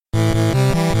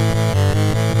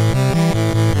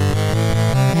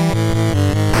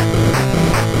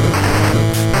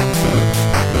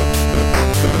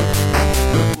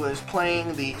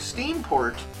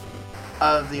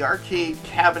of the arcade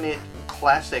cabinet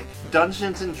classic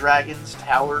Dungeons & Dragons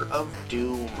Tower of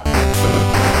Doom.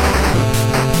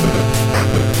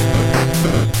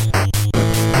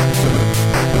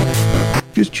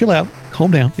 Just chill out.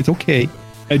 Calm down. It's okay.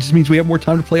 It just means we have more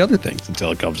time to play other things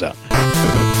until it comes out.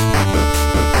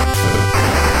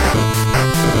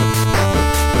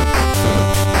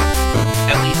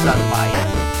 At least on my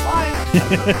end.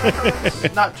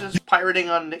 Live. Not just pirating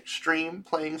on Nick's stream,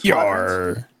 playing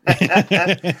Squadrons.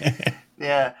 Yar.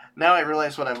 Yeah, now I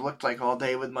realize what I've looked like all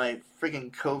day with my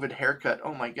freaking COVID haircut.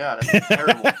 Oh my god, it's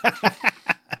terrible.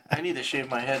 I need to shave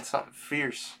my head something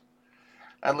fierce.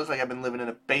 I look like I've been living in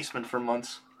a basement for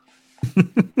months.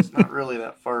 It's not really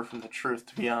that far from the truth,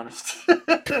 to be honest.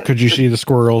 Could you see the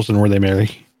squirrels and were they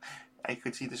merry? I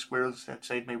could see the squirrels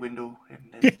outside my window, and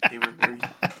they were merry.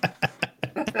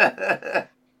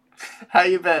 How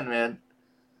you been, man?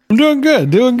 I'm doing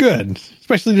good,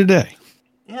 especially today.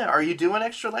 Yeah, are you doing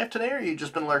Extra Life today, or you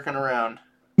just been lurking around?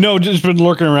 No, just been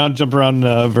lurking around, jumping around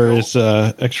various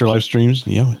Extra Life streams.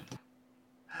 Yeah.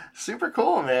 Super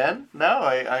cool, man. No,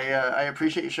 I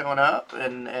appreciate you showing up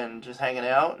and just hanging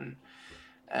out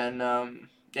and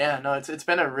yeah, no, it's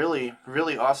been a really,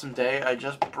 really awesome day. I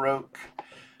just broke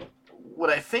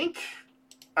what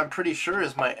I'm pretty sure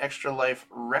is my Extra Life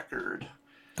record.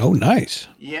 Oh, nice.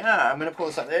 Yeah, I'm gonna pull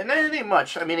this up. And it ain't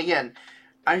much. I mean, again,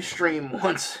 I stream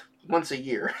once a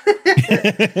year.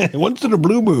 Once in a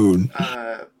blue moon.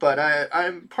 But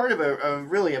I'm part of a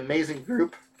really amazing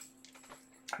group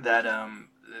that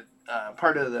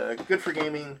part of the Good for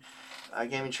Gaming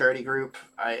gaming charity group.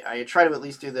 I try to at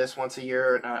least do this once a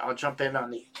year, and I'll jump in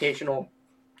on the occasional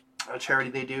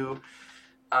charity they do.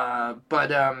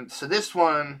 So this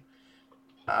one,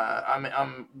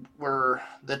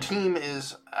 the team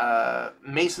is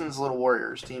Mason's Little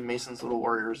Warriors, Team Mason's Little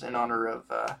Warriors, in honor of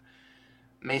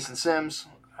Mason Sims,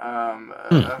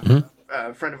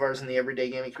 a friend of ours in the everyday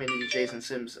gaming community, Jason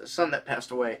Sims' son that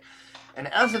passed away.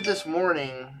 And as of this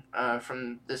morning,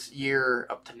 from this year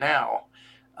up to now,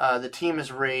 the team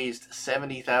has raised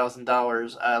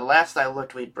 $70,000. Last I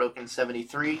looked, we'd broken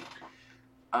 73.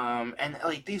 And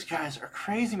like these guys are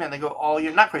crazy, man. They go all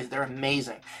year. Not crazy. They're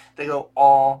amazing. They go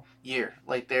all year.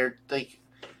 Like they're like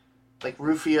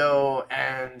Rufio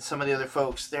and some of the other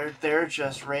folks. They're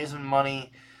just raising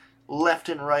money left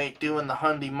and right, doing the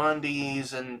Hundy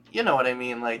Mundies, and you know what I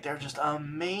mean. Like they're just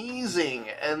amazing,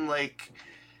 and like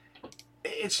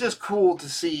it's just cool to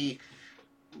see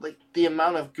like the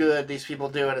amount of good these people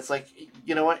do. And it's like,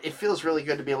 you know what? It feels really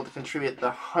good to be able to contribute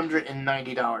the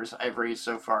 $190 I've raised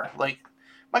so far. Like.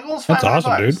 My goal is $500. That's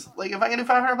awesome, dude. Like, if I can do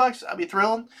 $500, I'll be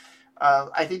thrilled.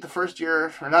 I think the first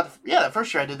year, the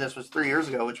first year I did this was 3 years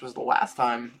ago, which was the last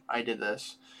time I did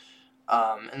this.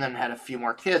 And then had a few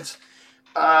more kids.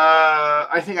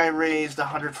 I think I raised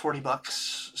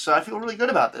 $140. So I feel really good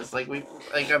about this.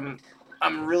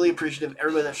 I'm really appreciative of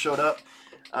everybody that showed up.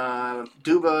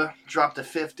 Duba dropped a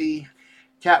 50.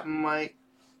 Captain Mike,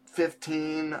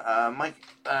 15. Mike,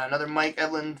 another Mike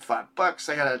Edlin, $5.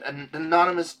 I got an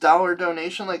anonymous dollar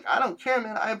donation. Like, I don't care,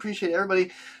 man. I appreciate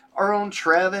everybody. Our own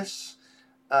Travis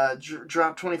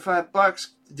dropped $25.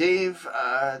 Dave,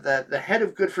 the head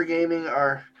of Good for Gaming,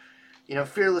 our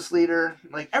fearless leader.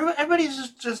 Like,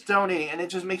 everybody's just donating, and it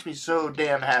just makes me so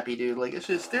damn happy, dude. Like, it's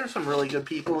just, there's some really good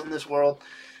people in this world,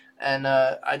 and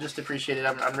I just appreciate it.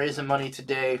 I'm raising money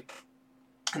today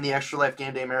in the Extra Life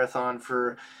Game Day Marathon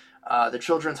for the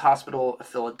Children's Hospital of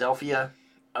Philadelphia.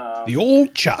 The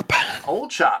old chop.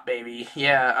 Old chop, baby.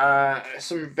 Yeah,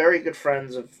 some very good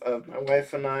friends of my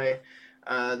wife and I.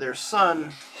 Their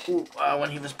son, who,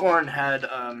 when he was born, had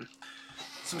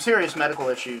some serious medical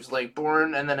issues. Like,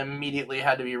 born and then immediately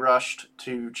had to be rushed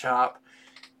to CHOP.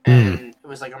 And it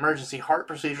was like emergency heart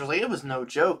procedures. Like, it was no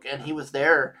joke. And he was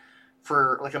there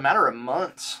for like a matter of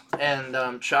months.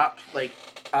 And CHOP, like,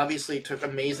 obviously took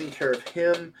amazing care of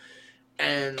him.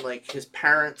 And, like, his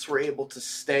parents were able to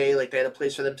stay. Like, they had a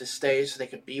place for them to stay so they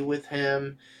could be with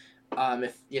him.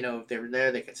 If they were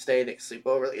there, they could stay, they could sleep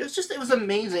over. Like, it was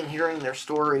amazing hearing their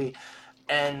story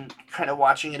and kind of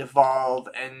watching it evolve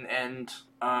and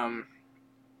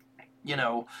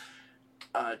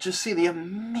just see the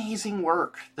amazing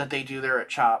work that they do there at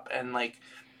CHOP. And, like,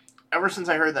 ever since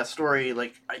I heard that story,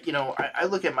 like, I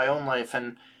look at my own life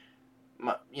and,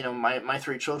 my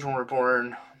 3 children were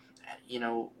born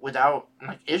without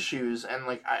like issues, and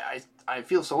like I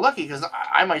feel so lucky because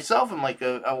I myself am like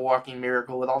a walking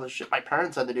miracle with all the shit my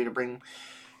parents had to do to bring,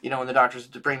 and the doctors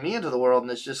to bring me into the world. And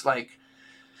it's just like,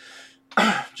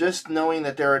 just knowing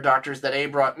that there are doctors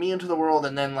that brought me into the world,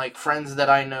 and then like friends that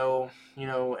I know you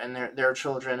know, and their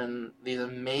children and these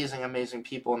amazing, amazing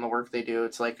people and the work they do.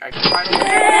 It's like I can finally.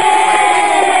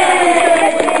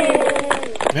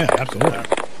 Yeah, absolutely.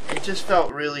 It just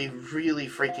felt really, really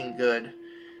freaking good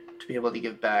to be able to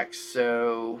give back.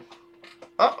 So,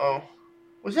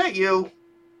 was that you?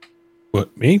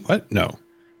 What, me? What? No.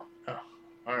 Oh,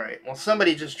 all right. Well,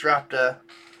 somebody just dropped a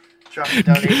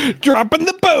donation. Dropping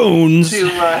the bones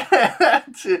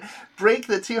to break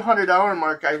the $200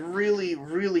 mark. I really,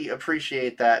 really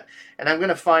appreciate that, and I'm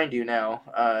gonna find you now.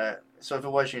 So if it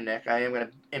was you, Nick, I am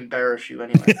gonna embarrass you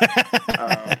anyway.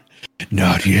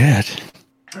 Not yet.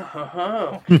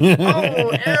 Oh,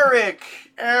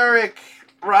 Eric,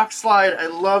 Rockslide, I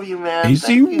love you, man. Easy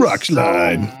Thank you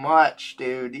Rockslide. so much,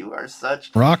 dude. You are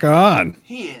such. Rock on.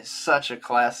 He is such a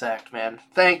class act, man.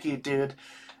 Thank you, dude.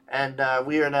 And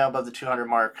we are now above the 200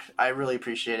 mark. I really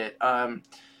appreciate it. But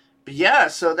yeah,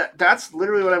 so that's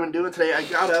literally what I've been doing today. I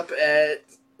got up at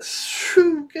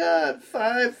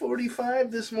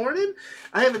 5:45 this morning.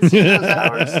 I haven't seen those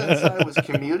hours since I was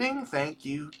commuting. Thank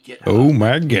you, GitHub. Oh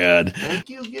my God. Thank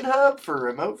you, GitHub, for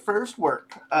remote first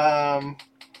work.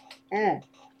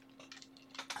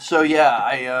 So yeah,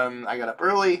 I got up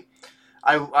early.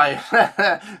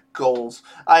 I goals.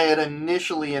 I had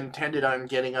initially intended on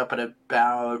getting up at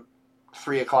about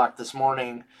 3 o'clock this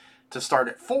morning to start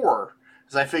at 4,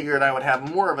 because I figured I would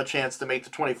have more of a chance to make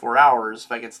the 24 hours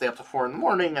if I could stay up to 4 in the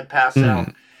morning and pass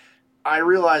out. I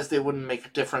realized it wouldn't make a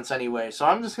difference anyway, so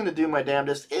I'm just going to do my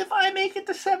damnedest. If I make it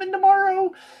to 7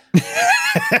 tomorrow,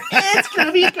 it's going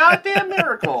to be a goddamn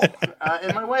miracle.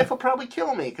 And my wife will probably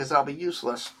kill me because I'll be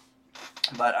useless.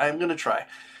 But I'm going to try.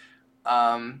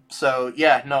 So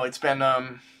yeah, no, it's been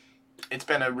a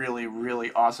really,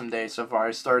 really awesome day so far.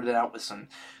 I started out with some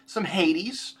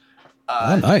Hades.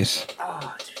 Oh, nice.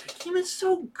 Oh, dude, the game is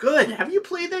so good. Have you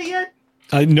played that yet?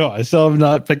 I still have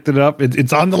not picked it up.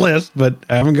 It's on the list, but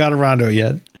I haven't got around to it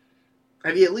yet.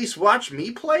 Have you at least watched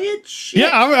me play it? Shit. Yeah,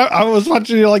 I was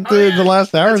watching you like the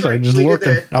last hour. Right. Just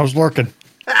lurking. I was lurking.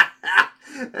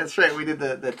 That's right. We did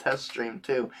the test stream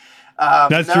too.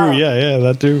 That's true. Yeah,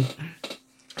 that too.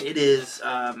 It is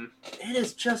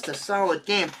just a solid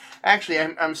game. Actually,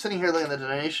 I'm sitting here looking at the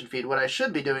donation feed. What I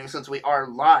should be doing, since we are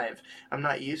live, I'm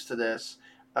not used to this.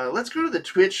 Let's go to the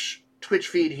Twitch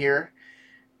feed here,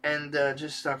 and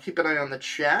just keep an eye on the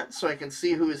chat so I can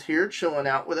see who is here chilling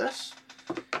out with us.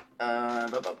 Yeah,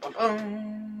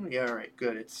 all right,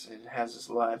 good. It has us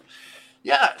live.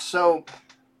 Yeah, so,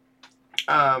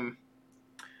 but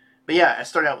yeah, I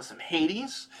started out with some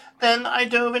Hades. Then I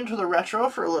dove into the retro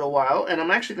for a little while, and I'm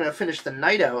actually going to finish the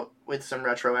night out with some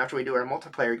retro after we do our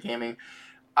multiplayer gaming.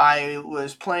 I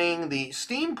was playing the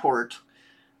Steam port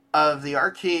of the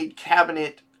arcade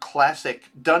cabinet classic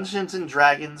Dungeons &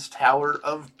 Dragons Tower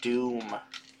of Doom.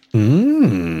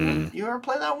 You ever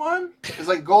play that one? It's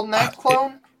like Golden Axe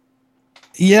clone?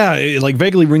 Yeah, it like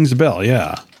vaguely rings a bell,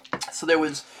 yeah. So there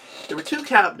were two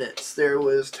cabinets. There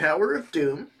was Tower of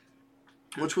Doom,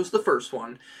 which was the first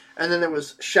one, and then there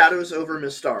was Shadows over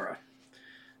Mystara.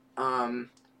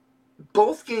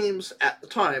 Both games at the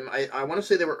time, I want to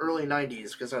say they were early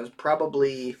 90s, because I was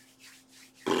probably,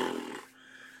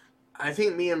 I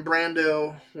think me and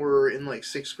Brando were in like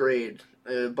 6th grade.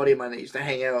 A buddy of mine that used to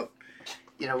hang out,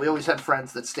 you know, we always had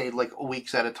friends that stayed like a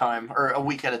week at a time,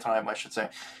 I should say.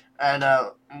 And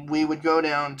we would go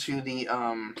down to the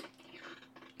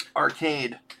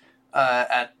arcade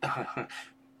at...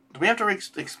 Do we have to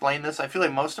explain this? I feel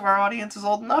like most of our audience is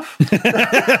old enough.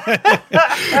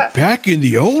 Back in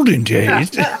the olden days.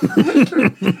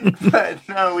 But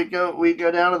no, we'd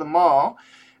go down to the mall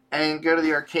and go to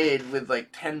the arcade with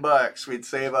like $10. We'd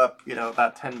save up,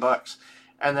 about $10.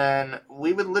 And then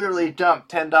we would literally dump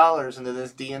 $10 into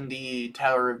this D&D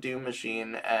Tower of Doom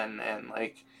machine and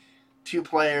like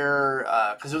 2-player,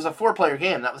 because it was a 4-player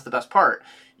game. That was the best part.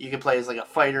 You could play as like a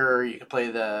fighter, you could play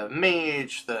the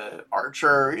mage, the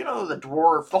archer, the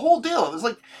dwarf, the whole deal. It was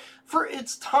like, for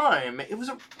its time,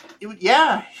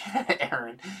 yeah,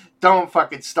 Aaron, don't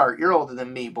fucking start. You're older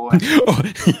than me, boy.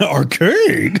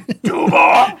 Arcade?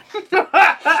 Duba!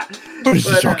 What is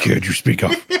this arcade you speak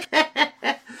of?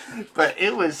 But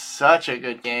it was such a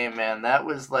good game, man. That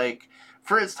was like,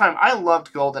 for its time, I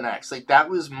loved Golden Axe. Like, that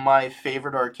was my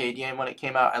favorite arcade game when it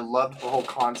came out. I loved the whole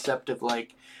concept of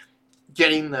like,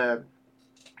 getting the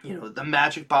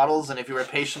magic bottles, and if you were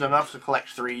patient enough to collect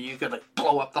 3, you could like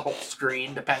blow up the whole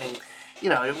screen, depending,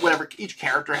 whatever. Each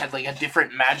character had like a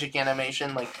different magic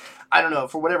animation. Like, I don't know,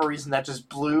 for whatever reason, that just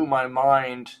blew my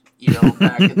mind,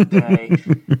 back in the day.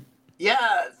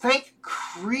 Yeah, thank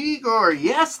Krieger.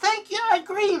 Yes, thank you. I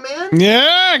agree, man.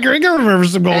 Yeah, Krieger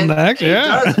remembers the Golden Axe.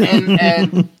 Yeah,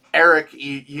 and Eric,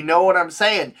 you know what I'm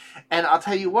saying. And I'll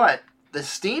tell you what, the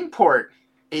Steam port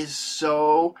is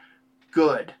so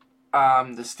good.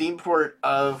 The Steam port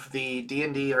of the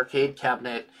D&D arcade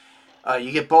cabinet,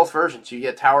 you get both versions. You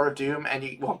get Tower of Doom and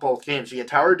both games. You get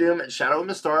Tower of Doom and Shadow of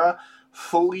Mistara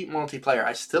fully multiplayer.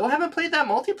 I still haven't played that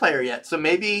multiplayer yet, so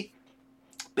maybe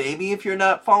if you're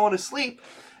not falling asleep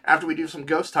after we do some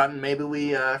ghost hunting, maybe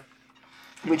we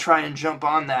try and jump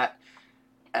on that.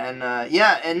 And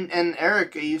and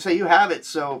Eric, you say you have it,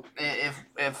 so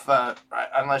if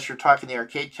unless you're talking the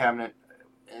arcade cabinet,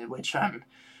 which I'm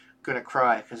gonna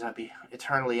cry because I'd be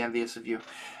eternally envious of you.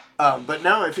 But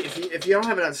no, if you don't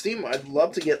have it on Steam, I'd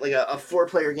love to get like a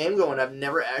 4-player game going. I've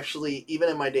never actually, even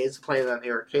in my days of playing that in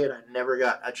the arcade, I never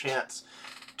got a chance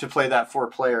to play that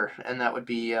 4-player, and that would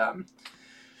be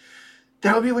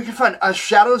wicked fun.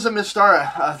 Shadows of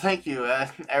Mistara. Thank you.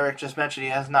 Eric just mentioned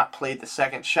he has not played the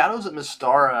second. Shadows of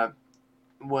Mistara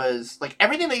was like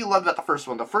everything that you loved about the first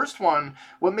one. The first one,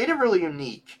 what made it really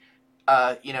unique,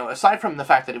 aside from the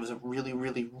fact that it was a really,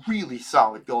 really, really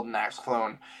solid Golden Axe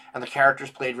clone, and the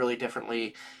characters played really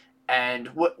differently, and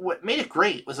what made it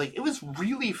great was like it was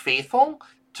really faithful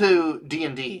to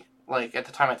D&D. Like, at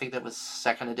the time, I think that was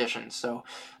 2nd edition. So,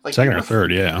 like, second or third,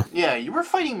 yeah. Yeah, you were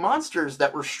fighting monsters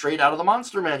that were straight out of the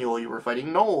monster manual. You were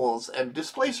fighting gnolls and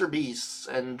displacer beasts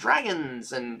and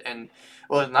dragons and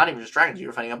well, not even just dragons. You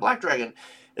were fighting a black dragon.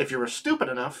 If you were stupid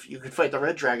enough, you could fight the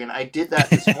red dragon. I did that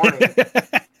this morning.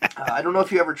 I don't know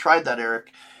if you ever tried that,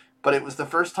 Eric, but it was the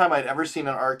first time I'd ever seen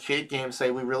an arcade game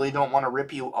say, "We really don't want to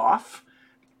rip you off."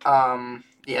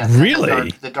 Yeah,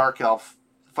 really, the Dark Elf.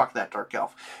 Fuck that Dark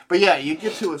Elf. But yeah, you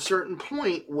get to a certain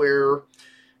point where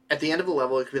at the end of a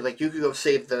level, it could be like you could go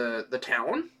save the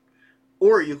town,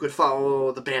 or you could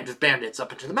follow the band of bandits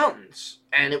up into the mountains.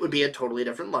 And it would be a totally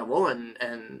different level, and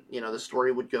the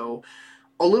story would go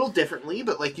a little differently,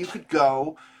 but like you could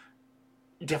go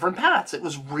different paths. It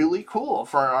was really cool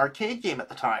for an arcade game at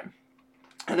the time.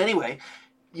 And anyway,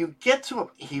 you get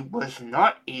to he was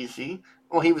not easy.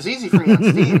 Well, he was easy for me on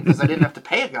Steam because I didn't have to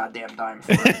pay a goddamn dime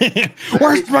for it.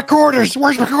 Where's my quarters?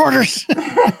 Where's my quarters?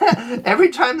 Every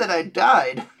time that I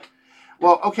died...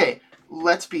 Well, okay,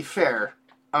 let's be fair.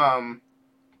 I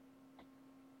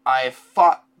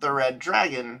fought the Red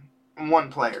Dragon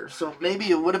 1 player, so maybe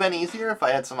it would have been easier if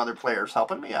I had some other players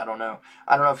helping me. I don't know.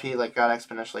 I don't know if he got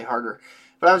exponentially harder.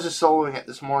 But I was just soloing it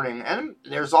this morning, and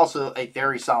there's also a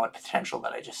very solid potential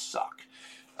that I just suck.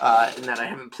 And that I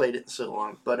haven't played it in so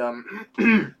long. But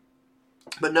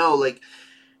but no, like,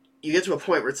 you get to a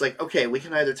point where it's like, okay, we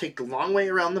can either take the long way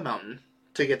around the mountain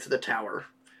to get to the tower,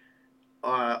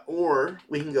 or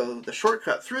we can go the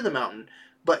shortcut through the mountain,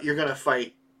 but you're gonna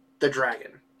fight the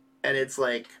dragon. And it's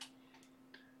like,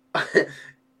 all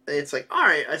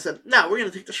right, I said, no, we're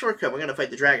gonna take the shortcut, we're gonna fight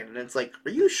the dragon. And it's like,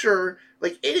 are you sure?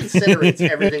 Like, it incinerates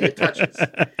everything it touches.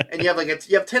 And you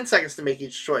have 10 seconds to make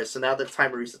each choice. So now the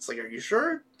timer resets. Like, are you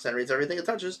sure? Incinerates everything it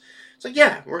touches. It's like,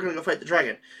 yeah, we're going to go fight the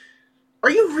dragon. Are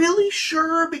you really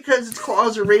sure? Because its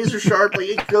claws are razor sharp. Like,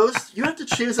 it goes... You have to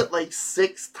choose it, like,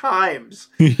 6 times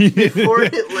before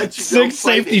it lets you go 6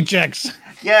 safety it. checks.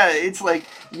 Yeah, it's like,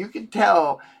 you can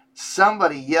tell...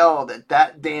 Somebody yelled at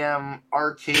that damn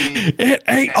arcade. It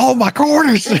ain't all my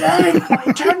quarters. It ain't my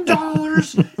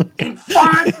 $10 in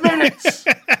 5 minutes.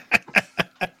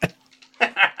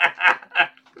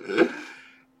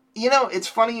 It's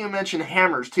funny you mentioned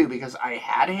hammers too, because I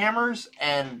had hammers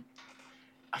and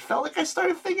I felt like I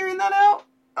started figuring that out.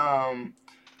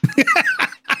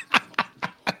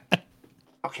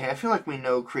 Okay, I feel like we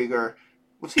know Krieger.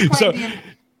 Was he playing D&D?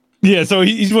 Yeah, so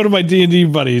he's one of my D&D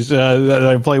buddies that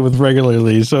I play with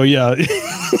regularly. So yeah.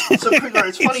 So Krieger,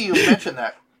 it's funny you mentioned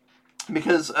that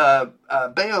because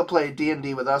Bayo played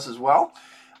D&D with us as well,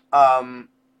 and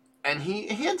he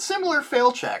had similar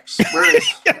fail checks. Whereas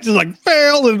just like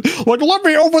fail and like let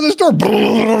me open this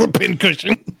door, pin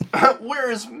cushion.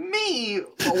 Whereas me,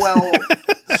 well,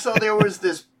 so there was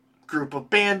this group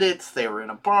of bandits. They were in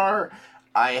a bar.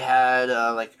 I had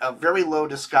a very low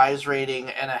disguise rating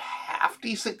and a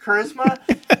half-decent charisma,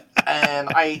 and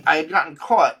I had gotten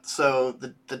caught, so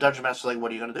the dungeon master was like, what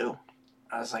are you going to do?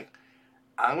 I was like,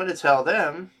 I'm going to tell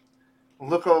them,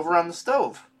 look over on the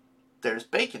stove. There's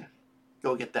bacon.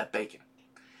 Go get that bacon.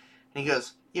 And he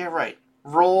goes, yeah, right.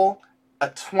 Roll a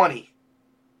 20.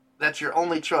 That's your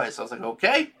only choice. I was like,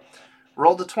 okay.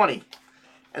 Roll the 20.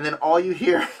 And then all you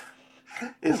hear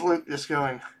is Luke just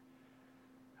going...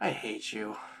 I hate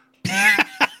you.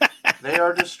 They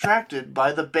are distracted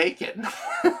by the bacon.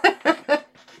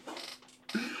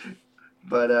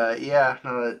 But, yeah,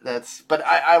 no, that's... But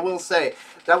I will say,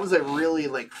 that was a really,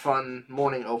 fun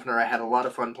morning opener. I had a lot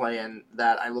of fun playing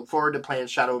that. I look forward to playing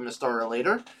Shadow of Mistara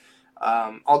later.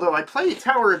 Although I play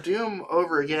Tower of Doom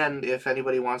over again if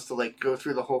anybody wants to like go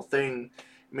through the whole thing.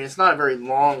 I mean, it's not a very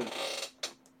long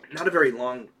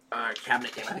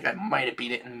cabinet game. I think I might have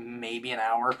beat it in maybe an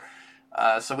hour.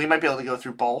 So we might be able to go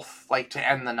through both, like to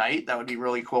end the night. That would be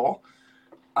really cool.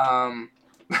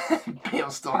 Bale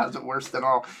still has it worse than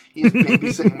all. He's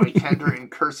babysitting my Kender in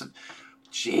cursive.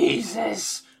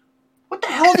 Jesus, what the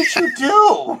hell did you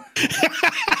do?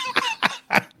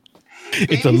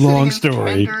 It's a long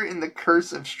story. Kender in the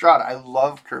Cursive Strahd. I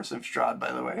love Cursive Strahd,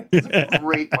 by the way. It's a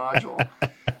great module.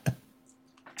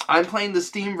 I'm playing the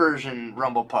Steam version,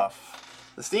 Rumblepuff.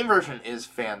 The Steam version is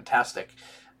fantastic.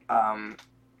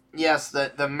 Yes,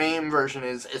 the main version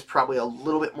is probably a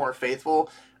little bit more faithful.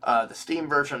 The Steam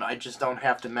version, I just don't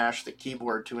have to mash the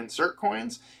keyboard to insert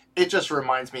coins. It just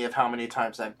reminds me of how many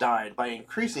times I've died by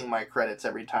increasing my credits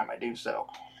every time I do so.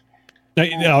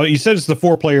 Now, you said it's the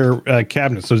 4-player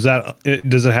cabinet. So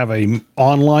does it have a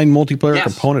online multiplayer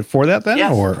component for that then?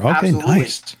 Yes, or okay, absolutely.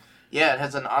 Nice. Yeah, it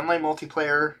has an online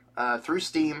multiplayer through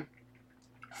Steam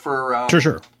for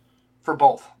Sure. for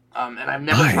both. And I've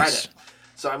never tried it.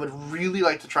 So I would really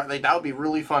like to try. Like, that would be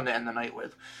really fun to end the night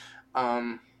with.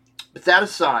 But that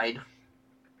aside,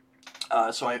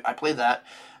 so I played that.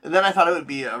 And then I thought it would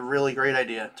be a really great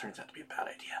idea. It turns out to be a bad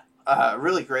idea.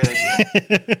 Really great idea.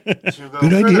 To go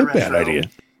Good idea, retro. bad idea.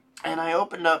 And I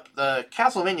opened up the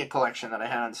Castlevania collection that I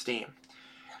had on Steam.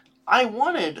 I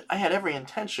had every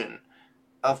intention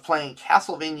of playing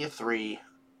Castlevania 3,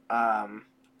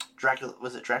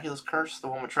 was it Dracula's Curse? The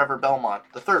one with Trevor Belmont.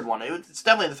 The third one. It's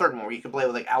definitely the third one where you can play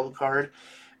with like Alucard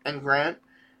and Grant.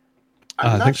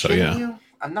 I think so, yeah.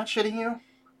 I'm not shitting you.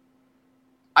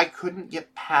 I couldn't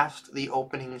get past the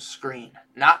opening screen.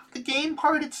 Not the game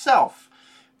part itself,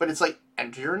 but it's like,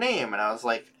 enter your name. And I was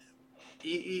like,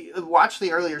 you watch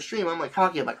the earlier stream. I'm like,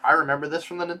 Hockey. I'm like, I remember this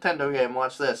from the Nintendo game.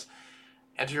 Watch this.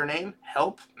 Enter your name.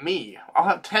 Help me. I'll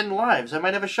have 10 lives. I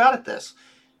might have a shot at this.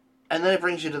 And then it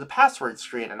brings you to the password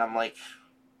screen. And I'm like,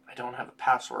 I don't have a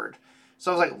password.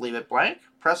 So I was like, leave it blank.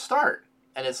 Press start.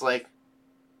 And it's like,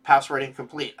 password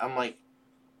incomplete. I'm like,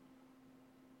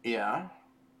 yeah,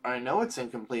 I know it's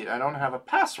incomplete. I don't have a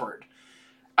password.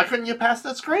 I couldn't get past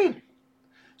that screen.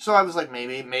 So I was like,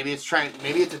 maybe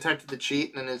it detected the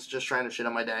cheat and it's just trying to shit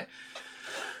on my day.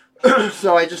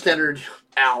 So I just entered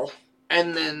Al,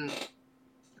 and then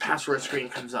password screen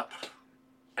comes up.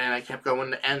 And I kept going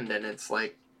to end, and it's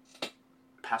like,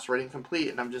 password incomplete.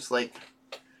 And I'm just like,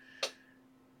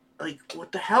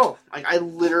 what the hell? Like, I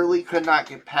literally could not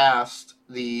get past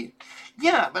the...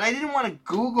 Yeah, but I didn't want to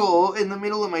Google in the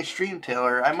middle of my stream,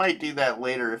 Taylor. I might do that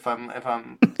later if I'm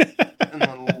in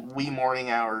the wee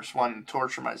morning hours wanting to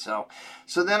torture myself.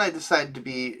 So then I decided to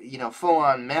be,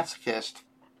 full-on masochist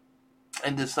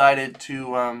and decided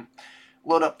to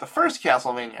load up the first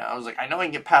Castlevania. I was like, I know I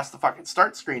can get past the fucking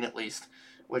start screen at least,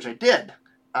 which I did.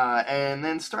 And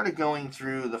then started going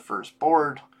through the first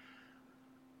board.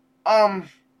 I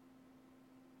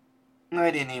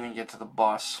didn't even get to the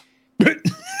boss.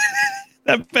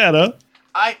 That bad, huh?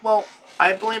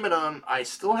 I blame it on, I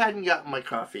still hadn't gotten my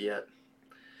coffee yet.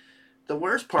 The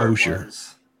worst part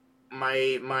was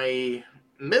my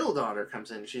middle daughter comes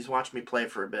in. She's watched me play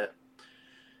for a bit.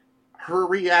 Her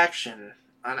reaction,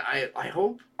 and I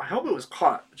hope it was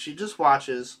caught. She just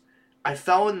watches. I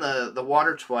fell in the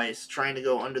water twice trying to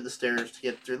go under the stairs to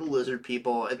get through the lizard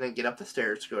people and then get up the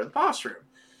stairs to go to the boss room.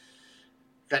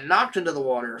 Got knocked into the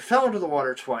water, fell into the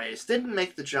water twice, didn't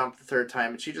make the jump the third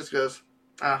time, and she just goes,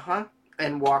 uh-huh,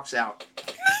 and walks out.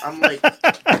 I'm like,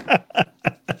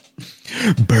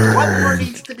 Burn. What more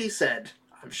needs to be said?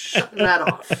 I'm shutting that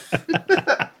off.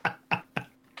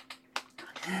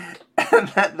 And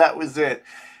that was it.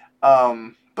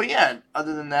 But yeah,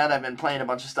 other than that, I've been playing a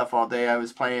bunch of stuff all day. I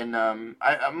was playing,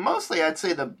 mostly, I'd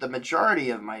say the majority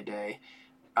of my day,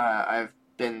 I've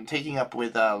been taking up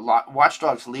with Watch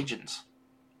Dogs Legions.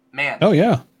 Man. Oh,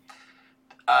 yeah.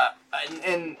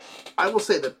 And I will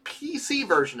say the PC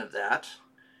version of that,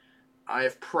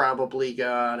 I've probably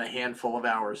got a handful of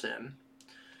hours in.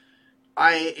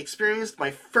 I experienced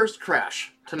my first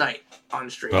crash tonight on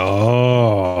stream.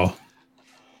 Oh.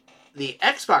 The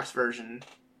Xbox version,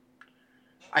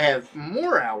 I have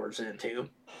more hours into,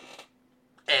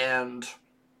 and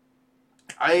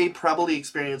I probably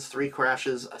experienced 3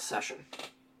 crashes a session.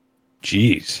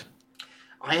 Jeez.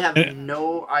 I have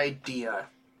no idea.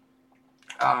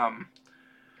 I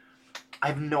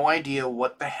have no idea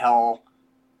what the hell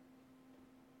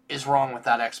is wrong with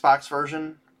that Xbox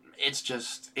version. It's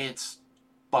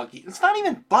buggy. It's not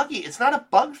even buggy. It's not a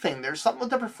bug thing. There's something with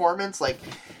the performance. Like,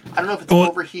 I don't know if it's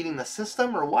overheating the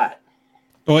system or what.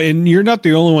 Well, and you're not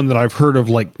the only one that I've heard of,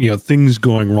 like, things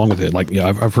going wrong with it. Like,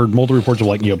 I've heard multiple reports of,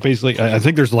 like, basically, I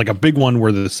think there's like a big one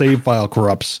where the save file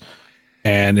corrupts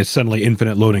and it's suddenly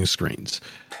infinite loading screens.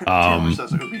 Taylor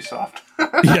says Ubisoft.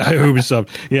 Yeah, Ubisoft.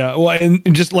 Yeah, well,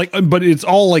 and just like, but it's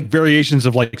all like variations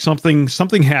of like something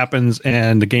happens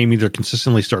and the game either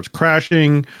consistently starts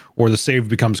crashing or the save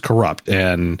becomes corrupt,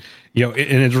 and and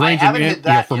it's ranging. I haven't hit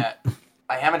that yet.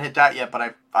 I haven't hit that yet,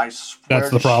 but I swear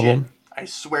that's the problem. I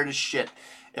swear to shit,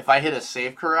 if I hit a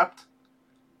save corrupt,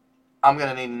 I'm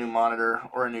gonna need a new monitor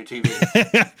or a new TV.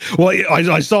 Well,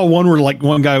 I saw one where like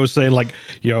one guy was saying like,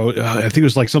 I think it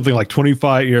was like something like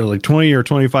 25, like 20 or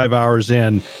 25 hours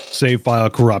in, save file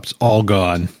corrupts, all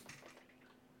gone.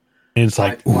 And it's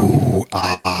like,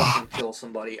 fucking kill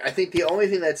somebody. I think the only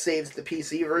thing that saves the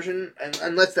PC version, and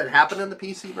unless that happened in the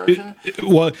PC version,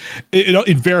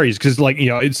 it varies because, like,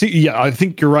 I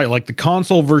think you're right. Like the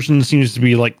console version seems to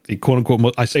be like the quote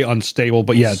unquote, I say unstable,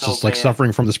 but yeah, it's so just like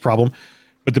suffering from this problem.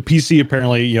 But the PC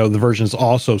apparently, the version is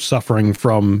also suffering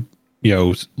from,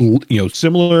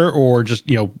 similar or just,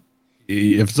 if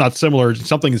it's not similar,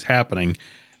 something is happening.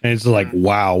 And it's like,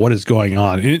 wow, what is going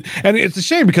on? And it's a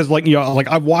shame because, like, like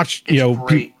I've watched,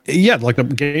 like the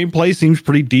gameplay seems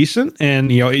pretty decent.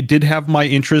 And, it did have my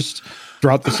interest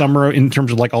throughout the summer in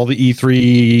terms of like all the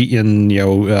E3 and,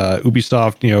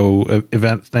 Ubisoft,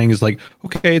 event things. Like,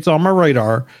 okay, it's on my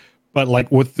radar. But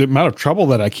like with the amount of trouble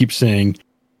that I keep seeing,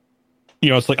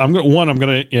 it's like, I'm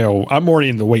already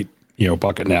in the wait,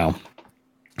 bucket now.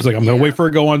 It's like, I'm going to wait for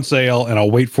it to go on sale and I'll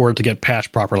wait for it to get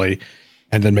patched properly.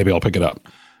 And then maybe I'll pick it up.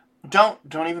 Don't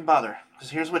even bother.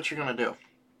 Because here's what you're going to do.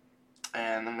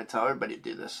 And I'm going to tell everybody to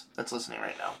do this that's listening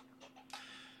right now.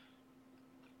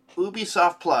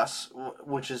 Ubisoft Plus,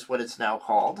 which is what it's now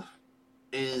called,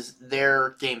 is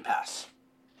their Game Pass.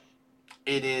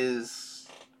 It is,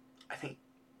 I think,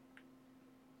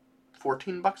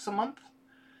 $14 a month.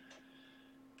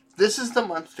 This is the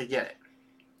month to get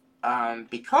it.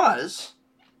 Because,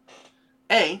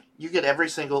 A, you get every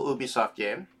single Ubisoft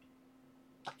game.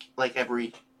 Like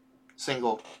every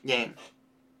single game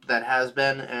that has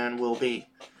been and will be.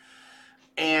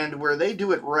 And where they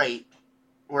do it right,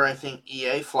 where I think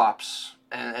EA flops,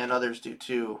 and others do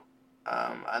too,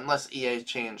 unless EA's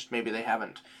changed, maybe they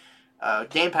haven't.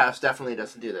 Game Pass definitely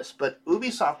doesn't do this. But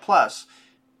Ubisoft Plus,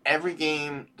 every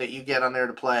game that you get on there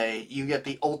to play, you get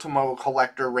the Ultimo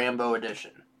Collector Rambo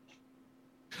Edition.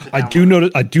 I do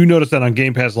notice that on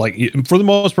Game Pass, like, for the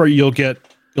most part, you'll get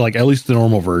like at least the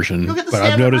normal version. You'll get the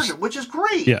standard version, which is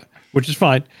great. Yeah, which is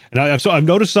fine. And I've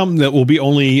noticed something that will be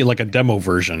only like a demo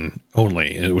version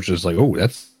only, which is like, oh,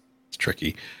 that's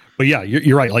tricky. But yeah,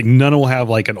 you're right. Like none will have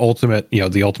like an ultimate,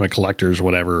 the ultimate collector's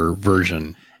whatever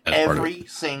version. Every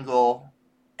single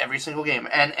game,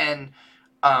 and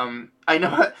I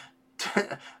know.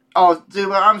 Oh, dude,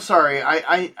 I'm sorry.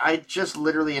 I just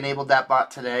literally enabled that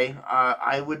bot today.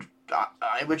 I would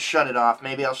shut it off.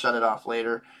 Maybe I'll shut it off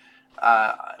later.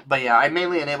 But yeah, I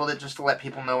mainly enabled it just to let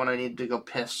people know when I need to go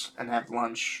piss and have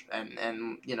lunch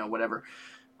and whatever.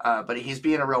 But he's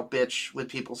being a real bitch with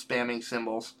people spamming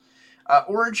symbols.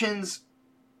 Origins,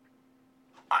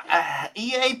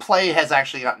 EA Play has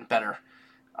actually gotten better.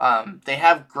 They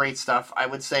have great stuff. I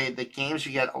would say the games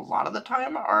you get a lot of the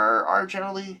time are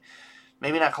generally,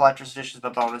 maybe not collector's editions,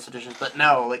 but bonus editions. But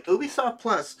no, like Ubisoft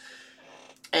Plus.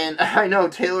 And I know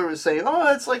Taylor was saying,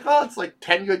 it's like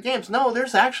 10 good games. No,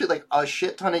 there's actually like a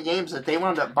shit ton of games that they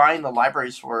wound up buying the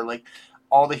libraries for, like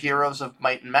all the Heroes of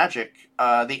Might and Magic,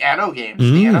 the Anno games.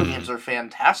 The Anno games are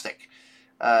fantastic,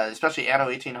 especially Anno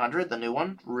 1800, the new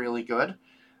one, really good.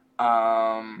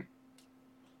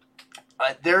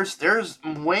 There's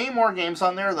way more games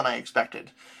on there than I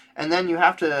expected, and then you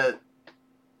have to,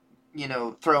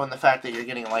 throw in the fact that you're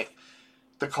getting like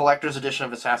the collector's edition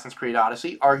of Assassin's Creed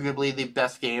Odyssey, arguably the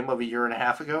best game of a year and a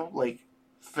half ago. Like,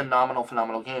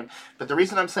 phenomenal game. But the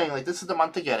reason I'm saying, like, this is the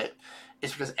month to get it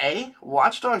is because, A,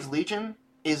 Watch Dogs Legion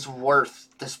is worth,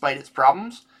 despite its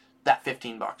problems, that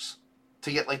 $15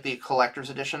 to get, like, the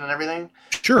collector's edition and everything.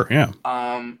 Sure, yeah.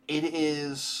 It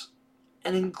is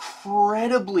an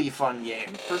incredibly fun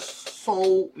game for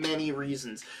so many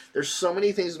reasons. There's so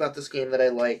many things about this game that I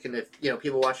like, and if,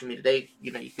 people watching me today,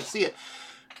 you can see it.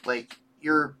 Like,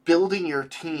 you're building your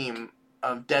team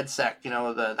of DedSec,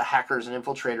 the hackers and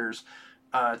infiltrators,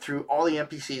 through all the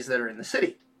NPCs that are in the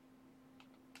city.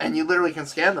 And you literally can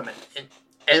scan them, and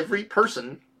every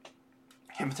person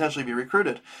can potentially be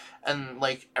recruited. And,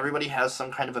 like, everybody has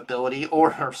some kind of ability,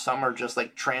 or some are just,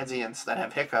 like, transients that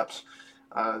have hiccups,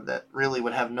 that really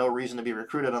would have no reason to be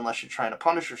recruited unless you're trying to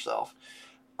punish yourself.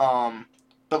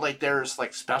 but like there's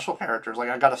like special characters. Like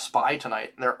I got a spy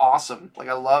tonight, and they're awesome. Like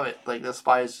I love it. Like the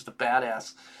spy is just a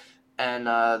badass. And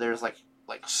there's like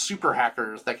super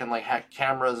hackers that can like hack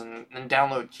cameras and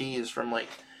download keys from like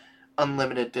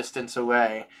unlimited distance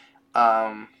away.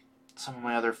 Some of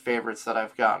my other favorites that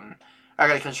I've gotten. I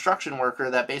got a construction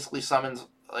worker that basically summons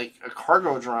like a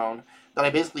cargo drone that I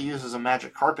basically use as a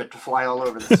magic carpet to fly all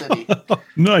over the city.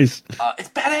 Nice. It's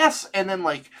badass. And then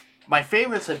like my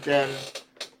favorites have been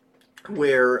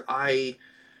where I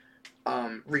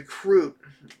recruit.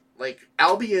 Like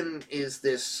Albion is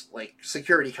this like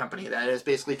security company that has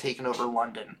basically taken over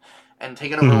London and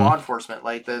taken over law enforcement.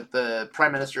 Like the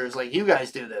prime minister is like, you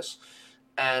guys do this.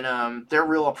 And they're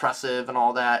real oppressive and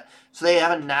all that. So they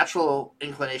have a natural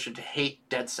inclination to hate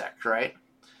DedSec, right?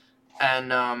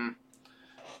 And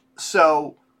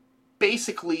so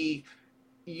basically,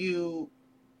 if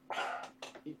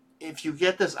you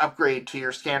get this upgrade to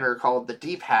your scanner called the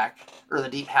Deep Hack, or the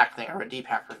Deep Hack thing, or a Deep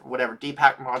Hack, or whatever, Deep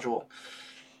Hack module,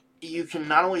 you can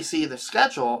not only see the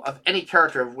schedule of any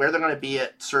character of where they're going to be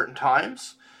at certain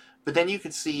times, but then you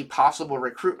can see possible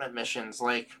recruitment missions,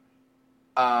 like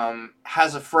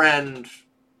has a friend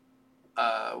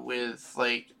with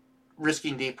like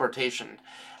risking deportation,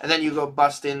 and then you go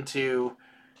bust into,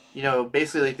 you know,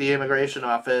 basically like the immigration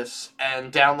office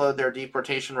and download their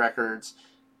deportation records,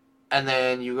 and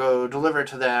then you go deliver it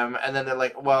to them, and then they're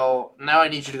like, well, now I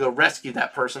need you to go rescue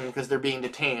that person because they're being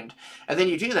detained. And then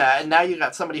you do that, and now you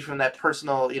got somebody from that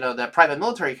personal, you know, that private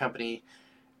military company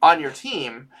on your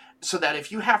team, so that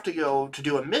if you have to go to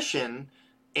do a mission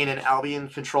in an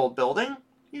Albion-controlled building,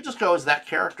 you just go as that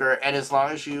character, and as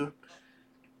long as you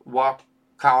walk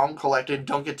calm, collected,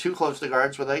 don't get too close to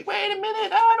guards with like, wait a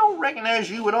minute, I don't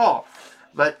recognize you at all.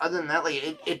 But other than that,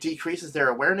 like, it decreases their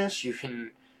awareness. You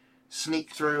can sneak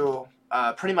through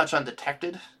pretty much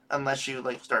undetected, unless you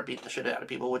like start beating the shit out of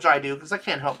people, which I do, because I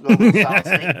can't help go with Solid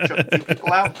Snake and choke a few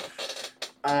people out.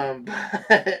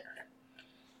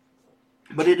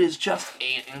 But it is just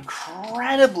an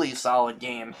incredibly solid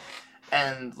game.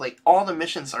 And like all the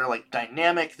missions are like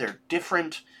dynamic, they're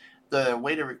different. The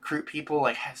way to recruit people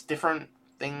like has different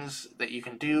things that you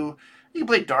can do. You can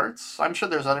play darts. I'm sure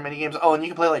there's other mini games. Oh, and you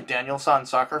can play like Daniel-san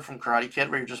Soccer from Karate Kid,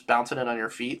 where you're just bouncing it on your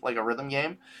feet like a rhythm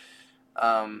game.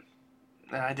 And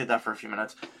I did that for a few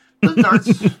minutes. But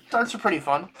darts are pretty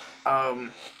fun. I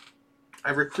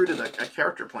recruited a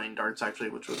character playing darts actually,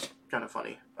 which was kind of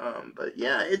funny. But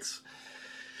yeah,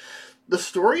 the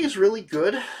story is really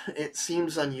good. It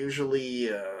seems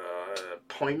unusually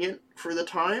poignant for the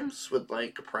times, with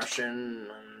like oppression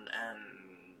and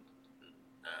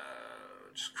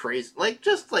just crazy, it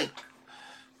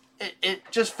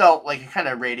just felt like it kind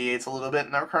of radiates a little bit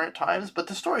in our current times. But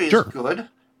the story is good,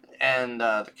 and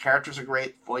the characters are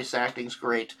great. Voice acting's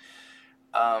great.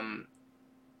 And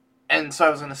so I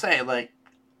was going to say, like,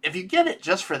 if you get it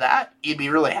just for that, you'd be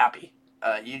really happy.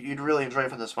 You'd really enjoy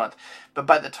it for this month. But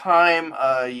by the time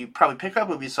you probably pick up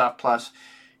Ubisoft Plus,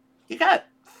 you got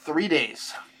 3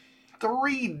 days.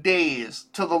 3 days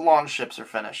till the long ships are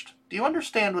finished. Do you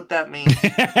understand what that means?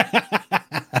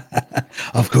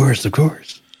 Of course.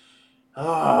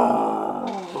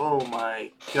 Oh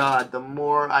my god. The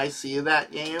more I see of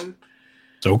that game...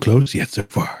 So close, yet so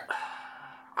far.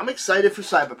 I'm excited for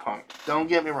Cyberpunk. Don't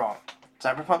get me wrong.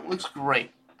 Cyberpunk looks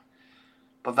great.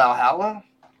 But Valhalla?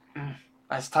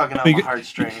 That's tugging on my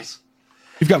heartstrings.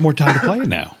 You've got more time to play it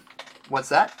now. What's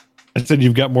that? I said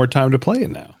you've got more time to play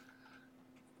it now.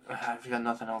 I've got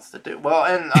nothing else to do. Well,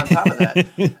 and on top of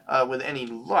that, with any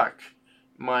luck,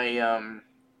 my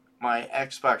my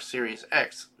Xbox Series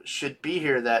X should be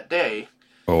here that day.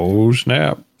 Oh,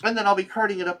 snap. And then I'll be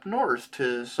carting it up north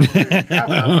to some cabin in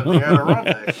the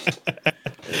Adirondacks.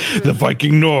 The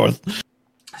Viking North.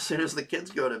 As soon as the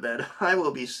kids go to bed, I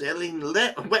will be sailing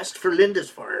west for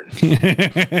Lindisfarne.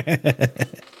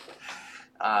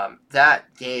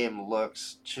 That game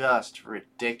looks just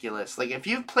ridiculous. Like, if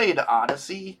you've played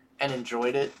Odyssey and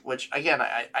enjoyed it, which, again,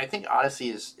 I think Odyssey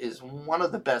is one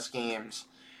of the best games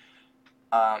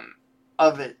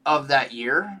of that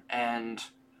year, and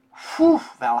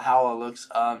Valhalla looks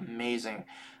amazing.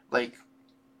 Like,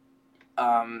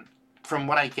 from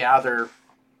what I gather,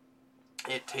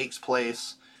 it takes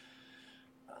place,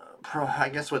 I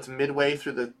guess what's midway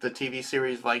through the TV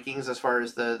series Vikings, as far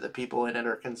as the people in it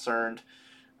are concerned.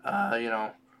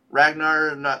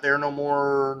 Ragnar, not there no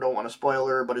more, don't want to spoil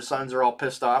her, but his sons are all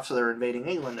pissed off, so they're invading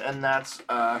England, and that's,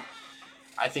 I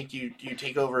think you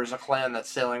take over as a clan that's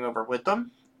sailing over with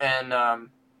them, and, God,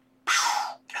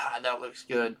 that looks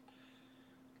good.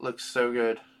 Looks so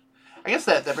good. I guess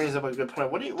that brings up a good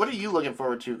point. What are you looking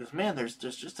forward to? Because, man, there's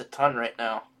just a ton right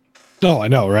now. Oh, I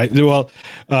know, right? Well,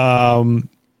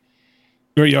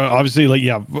 obviously, like,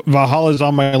 yeah, Valhalla is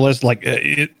on my list. Like,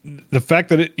 the fact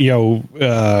that it,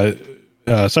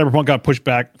 Cyberpunk got pushed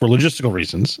back for logistical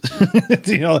reasons.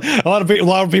 A lot of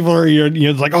people are,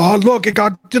 it's like, oh, look, it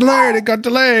got delayed.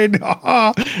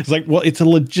 It's like, well, it's a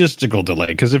logistical delay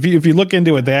because if you look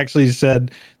into it, they actually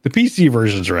said the PC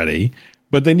version's ready,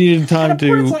 but they needed time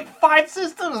to. It's like 5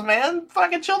 systems, man.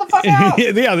 Fucking chill the fuck out.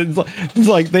 Yeah, it's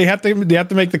like they have to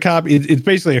make the copy. It's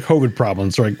basically a COVID problem.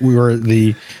 It's like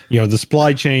the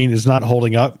supply chain is not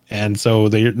holding up, and so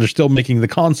they're still making the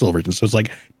console version. So it's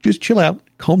like, just chill out,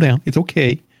 calm down. It's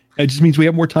okay. It just means we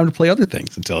have more time to play other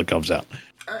things until it comes out.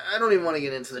 I don't even want to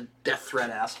get into the death threat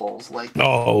assholes. Like,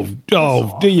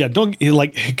 yeah, don't,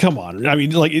 like, come on. I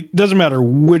mean, like, it doesn't matter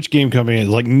which game company is.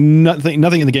 Like, nothing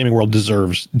in the gaming world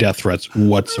deserves death threats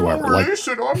whatsoever. Like,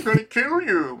 listen, I'm gonna kill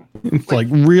you. It's like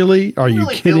really? Are you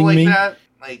kidding me? That?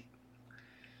 Like,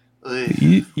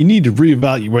 you need to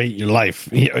reevaluate your life.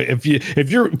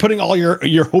 If you're putting all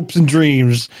your hopes and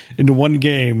dreams into one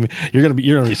game, you're gonna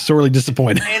be sorely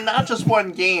disappointed. And not just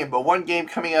one game, but one game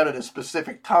coming out at a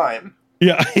specific time.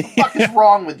 Yeah. What the fuck is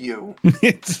wrong with you?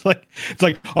 It's like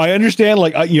I understand,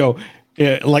 like,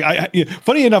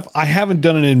 funny enough, I haven't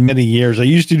done it in many years. I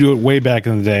used to do it way back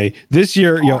in the day. This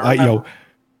year,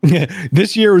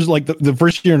 this year was like the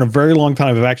first year in a very long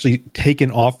time I've actually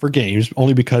taken off for games,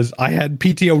 only because I had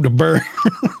PTO to burn.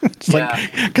 It's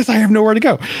like, because I have nowhere to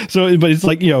go. So, but it's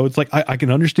like, it's like, I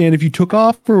can understand if you took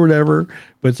off or whatever,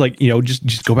 but it's like,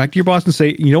 just go back to your boss and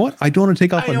say, you know what? I don't want to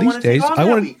take off on these days. I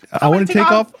want to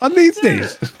take off on these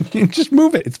days. Just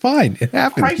move it. It's fine. It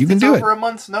happens. Christ, you can do it. Over a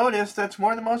month's notice. That's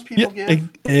more than most people give.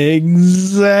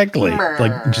 Exactly.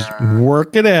 Like, just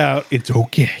work it out. It's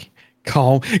okay.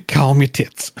 Calm your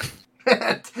tits.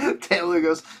 Taylor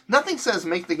goes, nothing says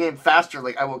make the game faster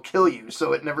like I will kill you,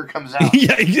 so it never comes out.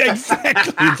 Yeah,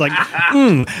 exactly. It's like,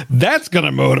 that's going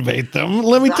to motivate them,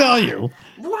 let me tell you.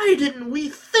 Why didn't we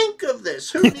think of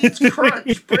this? Who needs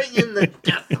crunch? Bring in the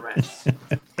death threats.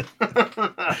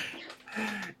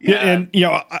 Yeah, and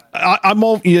I'm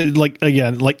all like,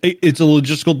 again, like, it's a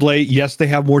logistical delay. Yes, they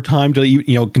have more time to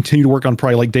continue to work on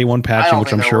probably like day one patching,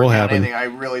 which I'm sure will happen. I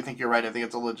really think you're right. I think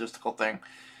it's a logistical thing.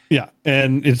 Yeah,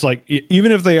 and it's like,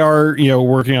 even if they are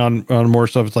working on more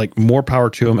stuff, it's like, more power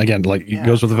to them. Again, like, it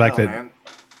goes with the fact that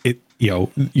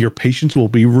your patience will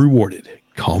be rewarded.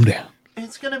 Calm down.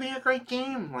 It's gonna be a great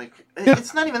game. Like,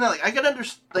 it's not even that.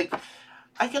 Like,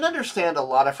 I can understand a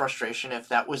lot of frustration if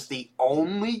that was the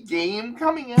only game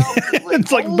coming out. Like,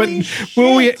 it's like,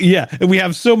 we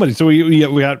have so many. So we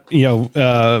got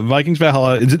Vikings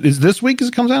Valhalla. Is this week as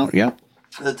it comes out? Yeah,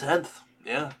 the 10th.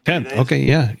 Yeah, 10th. Okay,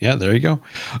 yeah. There you go.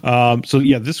 So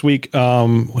yeah, this week.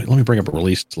 Wait, let me bring up a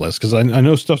release list because I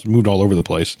know stuff's moved all over the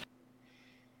place.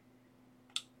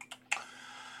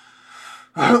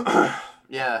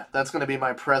 Yeah, that's going to be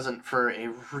my present for a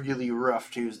really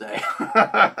rough Tuesday.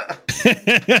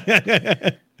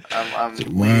 I'm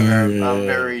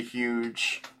very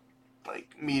huge, like,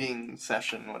 meeting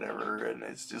session, whatever, and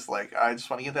it's just like, I just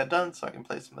want to get that done so I can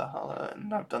play some Valhalla,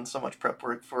 and I've done so much prep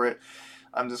work for it.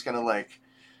 I'm just going to, like,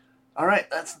 all right,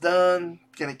 that's done.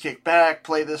 Gonna kick back,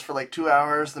 play this for like 2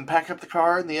 hours, then pack up the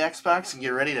car and the Xbox and get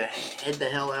ready to head the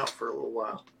hell out for a little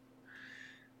while.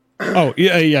 Oh,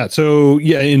 yeah. So,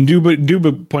 yeah, and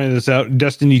Duba pointed this out.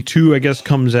 Destiny 2, I guess,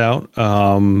 comes out.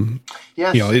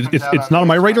 Yes, it's not on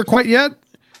my radar quite yet.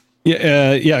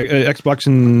 Yeah, Xbox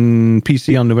and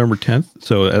PC on November 10th.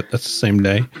 So that's the same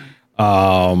day.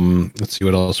 Let's see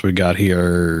what else we got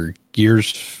here.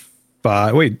 Gears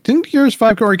 5. Wait, didn't Gears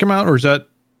 5 already come out, or is that?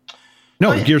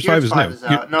 No, Gears 5 is new.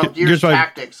 No, Gears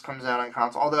Tactics comes out on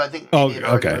console. Although I think it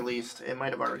already released. It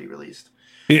might have already released.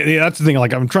 Yeah, that's the thing.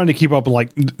 Like, I'm trying to keep up with,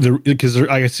 like, because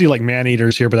I see like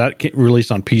Man-Eaters here, but that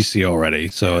released on PC already,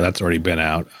 so that's already been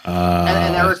out.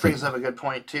 And Eric brings up a good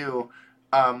point too.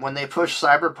 When they pushed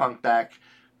Cyberpunk back,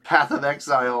 Path of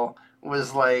Exile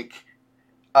was like,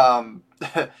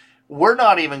 we're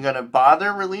not even going to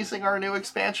bother releasing our new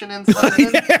expansion in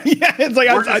Sudden. Yeah, it's like,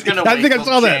 I think I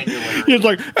saw that. It's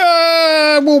like,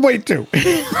 we'll wait too.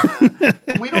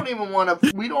 We don't even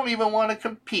want to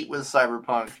compete with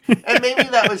Cyberpunk. And maybe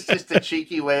that was just a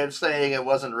cheeky way of saying it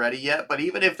wasn't ready yet, but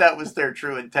even if that was their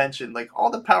true intention, like, all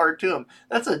the power to them.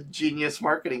 That's a genius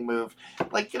marketing move.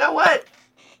 Like, you know what?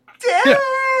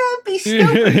 Be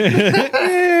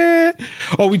stupid.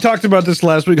 Oh, we talked about this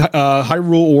last week.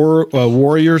 Hyrule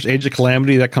Warriors: Age of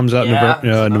Calamity, that comes out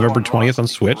November 20th on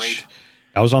Switch. Great.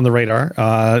 That was on the radar,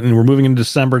 and we're moving into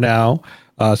December now.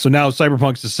 So now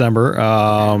Cyberpunk's December.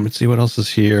 Let's see what else is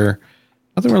here.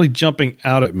 Nothing really jumping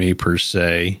out at me per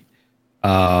se.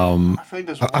 I think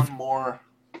there's one more.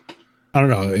 I don't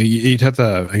know. You'd have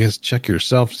to, I guess, check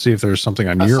yourself to see if there's something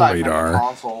on your radar.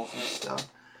 Consoles and stuff.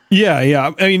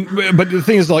 Yeah. I mean, but the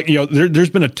thing is, like, there's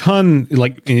been a ton,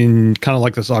 like, in kind of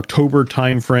like this October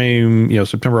time frame,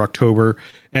 September, October,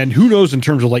 and who knows in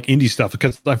terms of like indie stuff,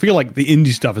 because I feel like the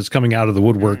indie stuff is coming out of the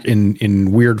woodwork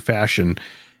in weird fashion,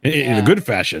 in a good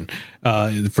fashion,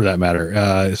 for that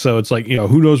matter. So it's like,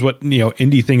 who knows what,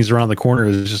 indie things around the corner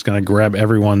is just going to grab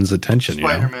everyone's attention.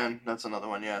 Spider-Man, that's another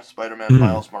one. Yeah, Spider-Man,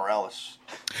 Miles Morales.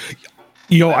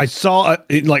 I saw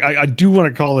I do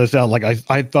want to call this out. Like,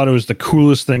 I thought it was the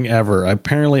coolest thing ever.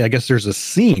 Apparently, I guess there's a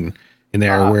scene in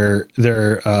there where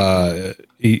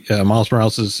Miles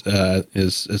Morales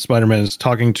is Spider-Man is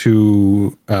talking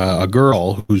to a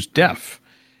girl who's deaf,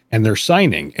 and they're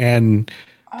signing. And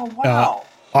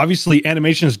obviously,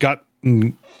 animation has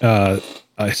gotten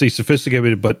I say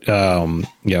sophisticated, but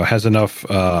has enough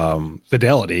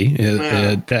fidelity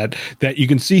that you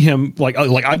can see him like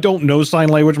I don't know sign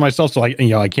language myself, so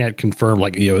I can't confirm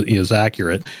he is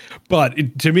accurate.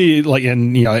 But to me, like,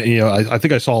 and I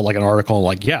think I saw like an article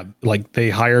like they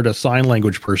hired a sign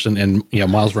language person, and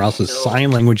Miles Morales is sign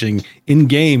languaging in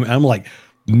game. And I'm like,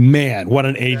 man, what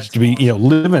an age to be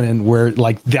living in where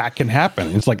like that can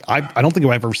happen. It's like I don't think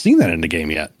I've ever seen that in the game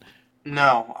yet.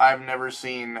 No, I've never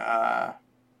seen.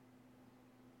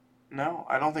 No,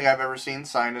 I don't think I've ever seen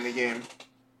sign in a game.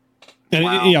 And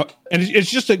and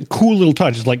it's just a cool little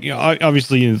touch. It's like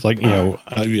obviously it's like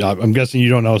I'm guessing you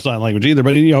don't know sign language either,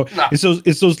 but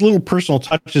it's those little personal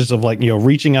touches of like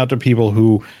reaching out to people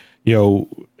who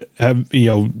have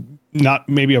not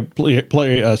maybe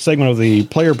a segment of the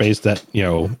player base that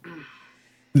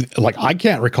like I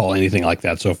can't recall anything like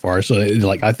that so far. So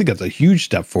like I think that's a huge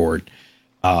step forward.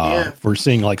 For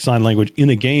seeing like sign language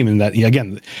in a game, and that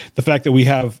again, the fact that we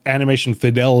have animation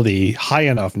fidelity high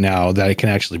enough now that it can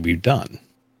actually be done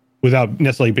without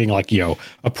necessarily being like a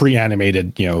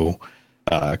pre-animated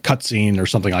cutscene or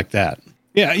something like that.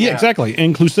 Yeah, exactly.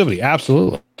 Inclusivity,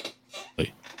 absolutely.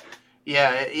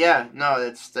 Yeah. No,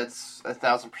 that's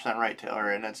 1,000% right, Taylor.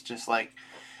 And it's just like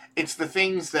it's the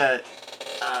things that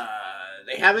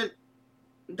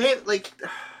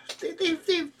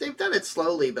they've done it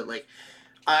slowly, but like.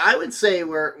 I would say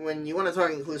when you want to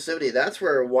talk inclusivity, that's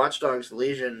where Watch Dogs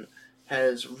Legion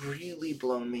has really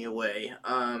blown me away.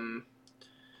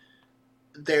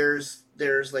 There's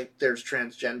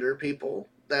transgender people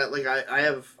that like I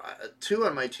have two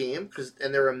on my team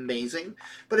and they're amazing,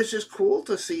 but it's just cool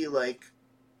to see like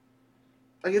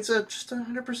it's just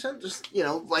 100% just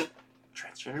like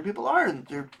transgender people are, and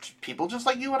they're people just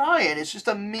like you and I, and it's just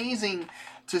amazing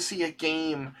to see a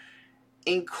game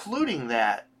including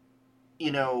that.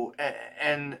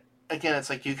 And again, it's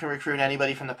like you can recruit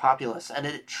anybody from the populace, and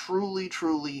it truly,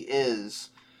 truly is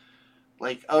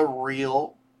like a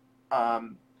real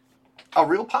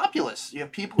populace. You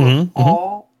have people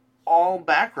of all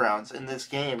backgrounds in this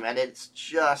game, and it's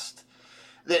just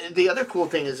the other cool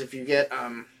thing is if you get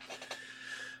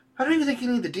I don't even think you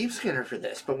need the deep scanner for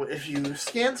this, but if you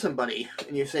scan somebody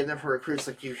and you save them for recruits,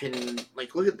 like you can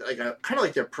like look at like a kind of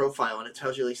like their profile, and it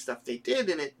tells you like stuff they did,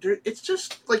 and it's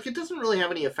just like it doesn't really have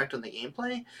any effect on the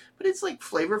gameplay, but it's like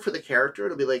flavor for the character.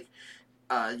 It'll be like,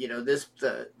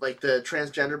 the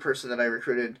transgender person that I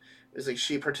recruited is like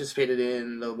she participated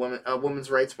in the women's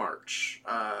rights march,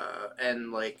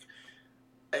 and like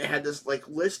it had this like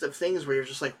list of things where you're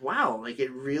just like, wow, like it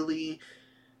really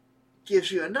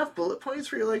gives you enough bullet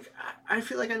points where you're like, I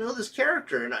feel like I know this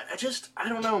character, and I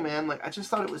don't know, man. Like I just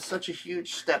thought it was such a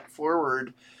huge step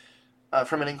forward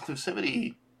from an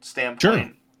inclusivity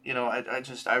standpoint. Sure.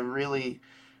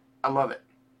 I love it.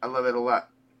 I love it a lot.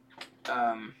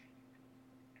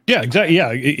 Yeah, exactly. Yeah.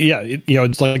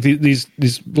 It's like these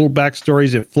little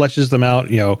backstories. It fleshes them out.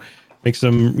 Makes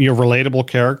them relatable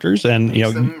characters, and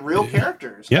makes them real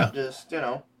characters. Yeah. Not just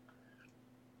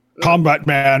Combat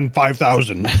Man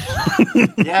 5000.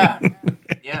 yeah,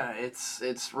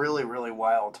 it's really, really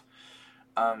wild.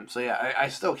 So yeah, I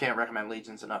still can't recommend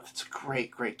Legions enough. It's a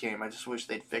great, great game. I just wish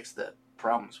they'd fix the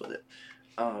problems with it.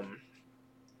 So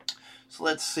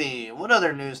let's see, what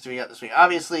other news do we got this week?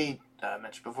 Obviously, I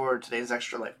mentioned before, today's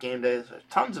Extra Life Game Day. There's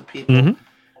tons of people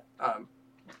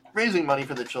raising money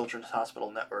for the Children's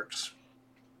Hospital Networks,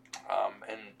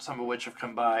 and some of which have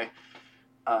come by.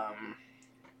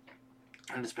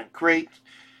 And it's been great.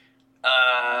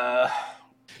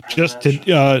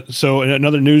 So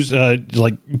another news,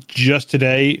 like just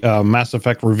today, Mass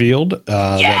Effect revealed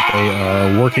that they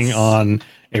are working on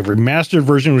a remastered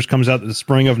version, which comes out in the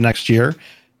spring of next year,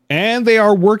 and they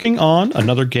are working on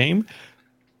another game.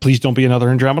 Please don't be another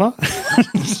Andromeda.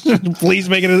 Please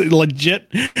make it a legit,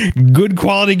 good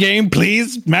quality game,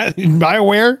 please.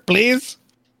 BioWare, please.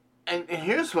 and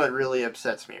here's what really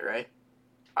upsets me, right?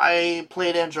 I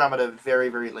played Andromeda very,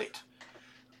 very late.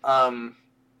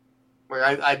 Where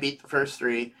I beat the first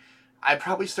three. I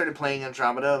probably started playing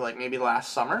Andromeda like maybe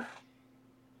last summer.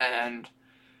 And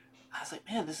I was like,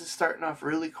 man, this is starting off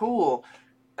really cool.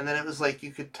 And then it was like,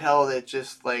 you could tell that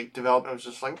just like development was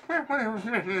just like, and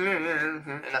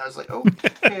I was like,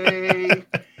 okay.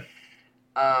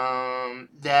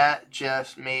 That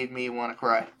just made me want to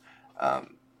cry.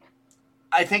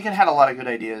 I think it had a lot of good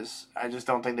ideas. I just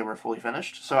don't think they were fully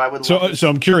finished. So I would. So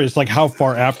I'm curious, like, how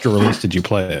far after release did you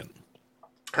play it?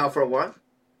 How far what?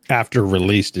 After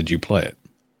release did you play it?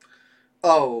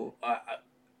 Oh,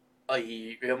 a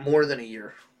year, more than a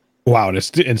year. Wow, and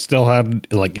it still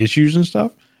had like issues and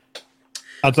stuff.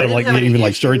 Outside of like even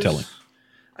like storytelling.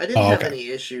 I didn't have any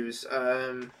issues.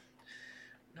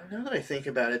 Now that I think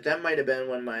about it, that might have been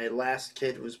when my last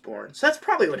kid was born. So that's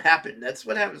probably what happened. That's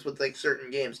what happens with like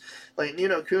certain games, like Ni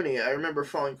no Kuni. I remember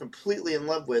falling completely in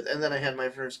love with, and then I had my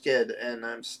first kid, and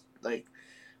I'm like,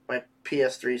 my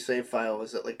PS3 save file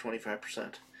was at like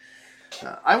 25%.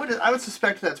 I would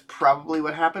suspect that's probably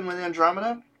what happened with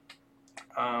Andromeda.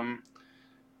 I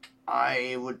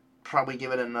would probably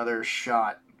give it another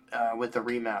shot with the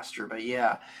remaster, but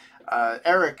yeah.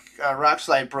 Eric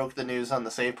Rockslide broke the news on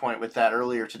the save point with that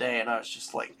earlier today, and I was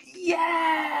just like,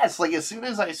 yes! Like, as soon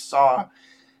as I saw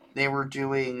they were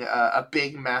doing a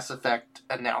big Mass Effect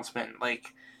announcement,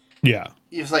 like, yeah,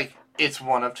 he was like, it's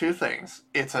one of two things.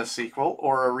 It's a sequel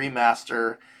or a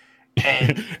remaster,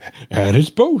 and and it's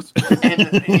both.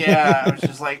 And yeah, I was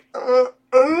just like, yeah.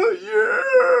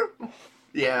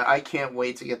 Yeah, I can't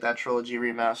wait to get that trilogy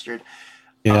remastered.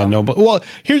 Yeah, no, but well,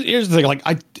 here's the thing.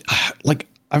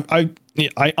 I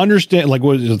understand. Like,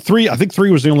 was it 3? I think 3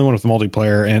 was the only one with the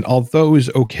multiplayer, and although it was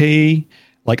okay,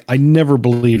 like I never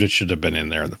believed it should have been in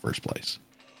there in the first place.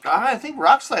 I think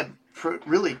Rockslide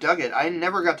really dug it. I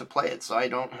never got to play it, so I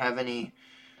don't have any.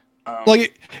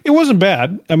 Like it wasn't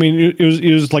bad. I mean,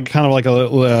 it was like kind of like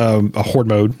a horde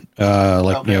mode,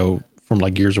 you know, from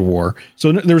like Gears of War.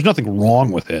 So there was nothing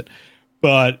wrong with it,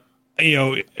 but you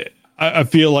know. I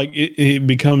feel like it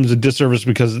becomes a disservice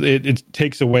because it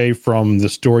takes away from the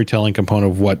storytelling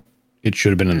component of what it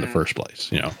should have been in the first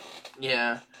place, you know?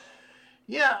 Yeah.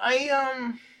 Yeah,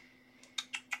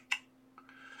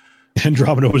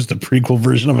 Andromeda was the prequel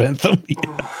version of Anthem.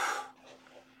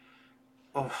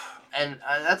 And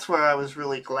that's where I was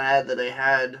really glad that I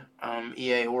had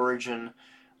EA Origin,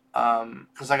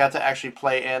 because I got to actually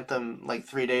play Anthem like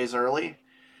 3 days early.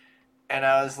 And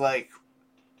I was like,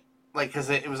 because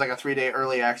it was like a 3-day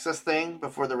early access thing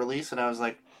before the release, and I was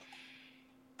like,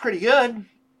 pretty good.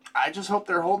 I just hope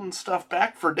they're holding stuff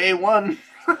back for day one.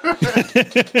 I'm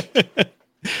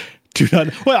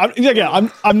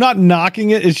not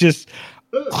knocking it. It's just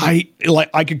I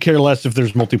could care less if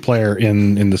there's multiplayer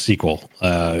in the sequel.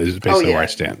 Is basically where I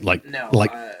stand.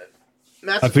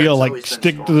 I feel like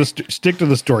stick to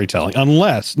the storytelling.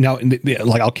 Unless now,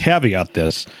 I'll caveat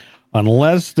this: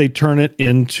 unless they turn it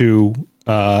into.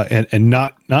 And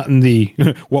not in the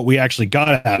what we actually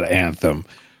got out of Anthem,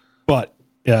 but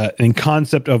in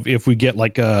concept of if we get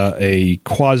like a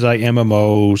quasi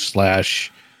MMO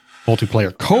 /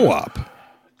 multiplayer co-op,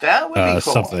 that would be cool.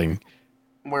 Something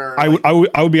where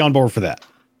I would be on board for that.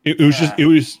 It was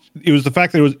the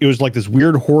fact that it was like this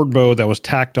weird horde mode that was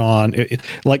tacked on.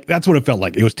 Like that's what it felt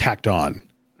like. It was tacked on.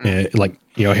 Like,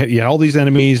 you know, you had all these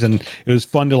enemies and it was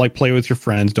fun to like play with your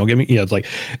friends. Don't get me, it's like,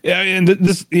 and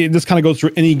this kind of goes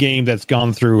through any game that's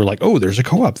gone through like, oh, there's a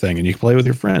co-op thing and you can play with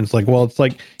your friends. Like, well, it's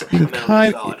like, you can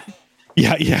kind of,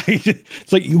 yeah.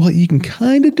 It's like, well, you can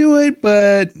kind of do it,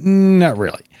 but not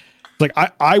really. It's like,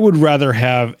 I would rather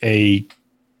have a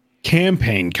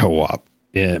campaign co-op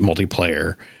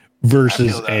multiplayer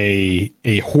versus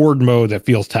a horde mode that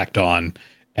feels tacked on.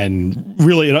 And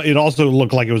really, it also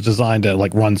looked like it was designed to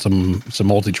like run some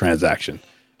multi-transaction.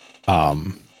 Yeah,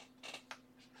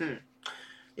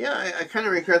 I kind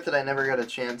of regret that I never got a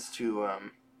chance to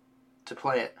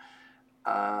play it.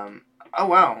 Oh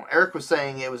wow, Eric was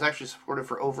saying it was actually supported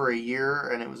for over a year,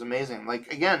 and it was amazing.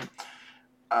 Like again,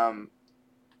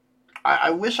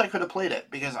 I wish I could have played it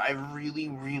because I really,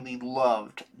 really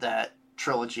loved that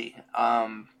trilogy.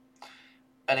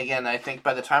 And again, I think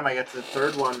by the time I got to the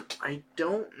third one, I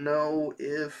don't know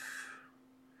if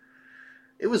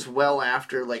it was well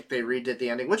after like they redid the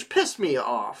ending, which pissed me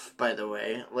off. By the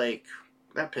way, like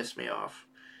that pissed me off.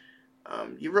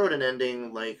 You wrote an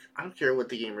ending, like I don't care what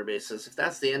the gamer base says. If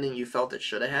that's the ending you felt it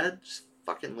should have had, just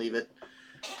fucking leave it.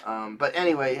 But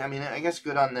anyway, I mean, I guess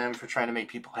good on them for trying to make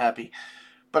people happy.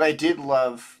 But I did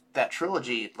love that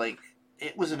trilogy. Like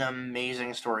it was an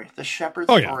amazing story. The Shepard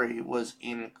story was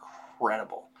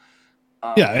incredible.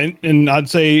 Yeah, and I'd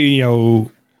say, I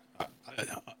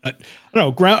don't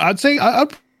know, I'd say I'd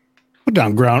put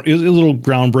down ground is a little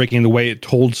groundbreaking the way it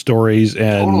told stories,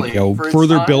 and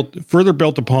further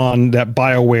built upon that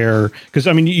BioWare, because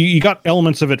I mean you got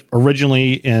elements of it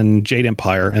originally in Jade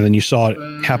Empire, and then you saw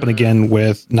it happen again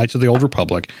with Knights of the Old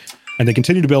Republic, and they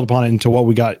continue to build upon it into what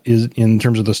we got is in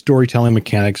terms of the storytelling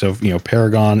mechanics of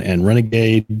Paragon and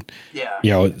Renegade.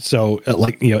 So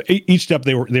each step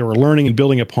they were learning and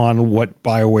building upon what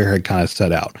BioWare had kind of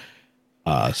set out.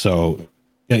 And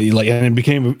it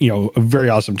became a very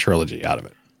awesome trilogy out of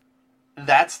it.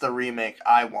 That's the remake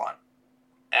I want.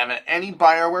 And any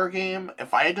BioWare game,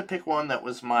 if I had to pick one that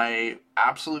was my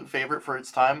absolute favorite for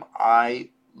its time, I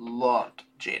loved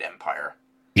Jade Empire.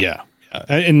 Yeah.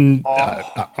 And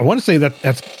I want to say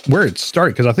that's where it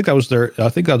started, because I think that was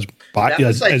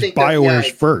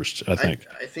BioWare's first. I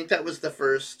think that was the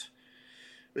first.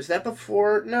 Was that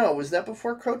before? No, was that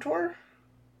before KOTOR?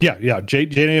 Yeah.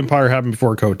 Jade Empire happened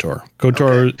before KOTOR.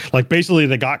 KOTOR, basically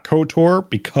they got KOTOR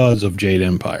because of Jade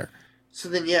Empire. So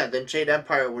then Jade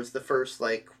Empire was the first,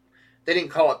 they didn't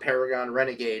call it Paragon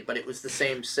Renegade, but it was the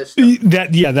same system.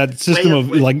 That system of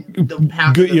the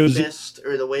path of the fist,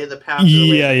 or the way of the path.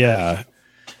 Yeah,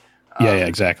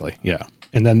 exactly. Yeah.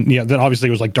 And then obviously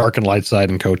it was Dark and Light Side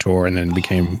and KOTOR, and then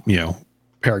became,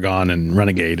 Paragon and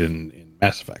Renegade and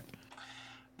Mass Effect.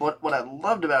 What I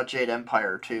loved about Jade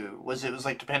Empire, too, was it was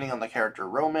depending on the character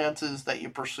romances that you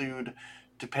pursued,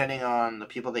 depending on the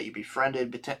people that you befriended,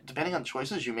 depending on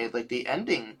choices you made, the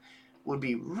ending would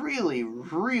be really,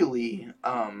 really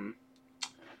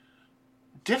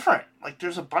different.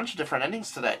 There's a bunch of different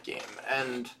endings to that game,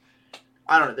 and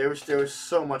I don't know, there was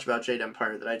so much about Jade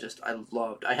Empire that I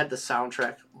loved. I had the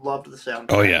soundtrack, loved the soundtrack.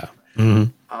 Oh, yeah.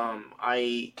 Mm-hmm.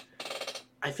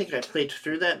 I think I played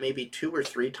through that maybe 2 or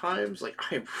 3 times. I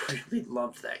really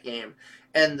loved that game.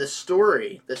 And the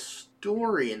story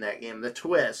in that game, the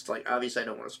twist, obviously I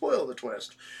don't want to spoil the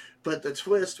twist, but the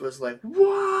twist was what?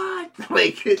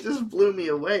 It just blew me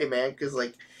away, man, because,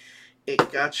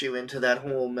 it got you into that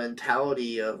whole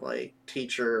mentality of,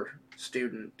 teacher,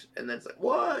 student, and then it's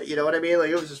what? You know what I mean?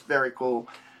 It was just very cool.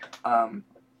 And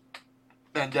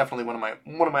definitely one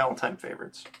of my all-time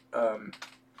favorites.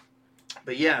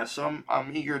 But yeah, so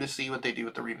I'm eager to see what they do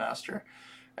with the remaster.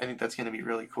 I think that's going to be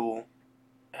really cool.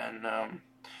 And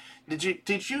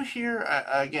did you hear,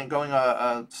 again, going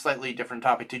a slightly different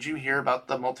topic, did you hear about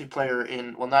the multiplayer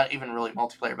not even really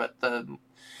multiplayer, but the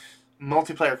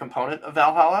multiplayer component of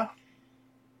Valhalla?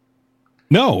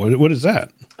 No, what is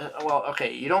that?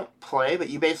 Okay, you don't play, but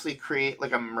you basically create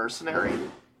a mercenary.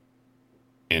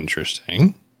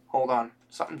 Interesting. Hold on,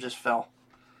 something just fell.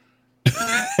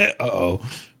 Uh-oh.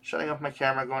 Shutting off my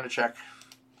camera, going to check.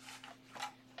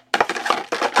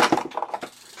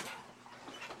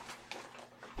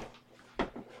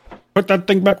 Put that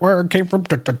thing back where it came from.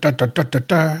 It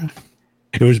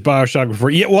was BioShock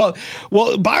before. Yeah, well,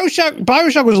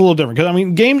 BioShock was a little different, because I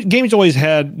mean, games always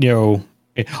had,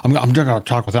 I'm not going to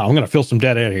talk without. I'm going to fill some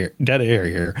dead air here.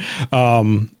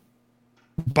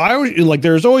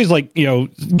 There's always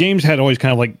games had always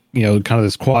kind of kind of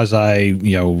this quasi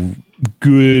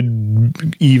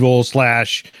good evil /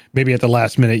 maybe at the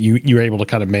last minute you were able to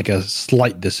kind of make a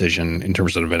slight decision in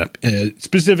terms of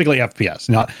specifically FPS,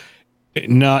 not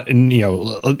in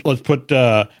let's put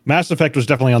Mass Effect was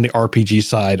definitely on the RPG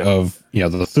side of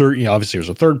the third, obviously it was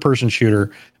a third person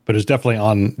shooter, but it was definitely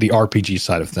on the RPG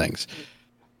side of things.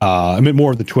 I mean,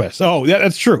 more of the twist. Oh yeah,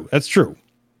 that's true.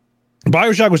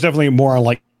 BioShock was definitely more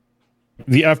on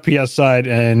the FPS side,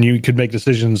 and you could make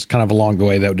decisions kind of along the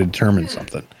way that would determine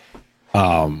something.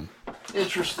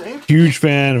 Interesting. Huge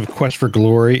fan of Quest for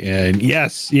Glory, and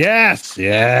yes.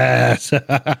 Yeah, it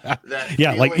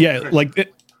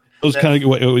was kind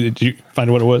of. Did you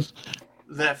find what it was?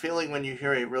 That feeling when you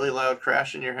hear a really loud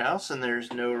crash in your house and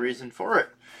there's no reason for it.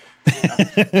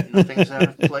 Nothing's out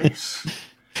of place.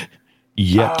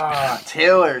 Yep.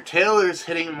 Taylor's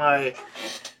hitting my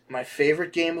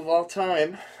favorite game of all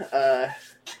time.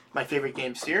 My favorite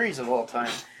game series of all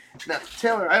time. Now,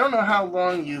 Taylor, I don't know how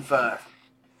long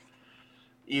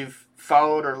you've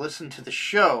followed or listened to the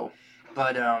show,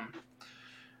 but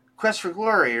Quest for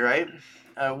Glory, right?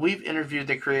 We've interviewed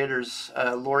the creators,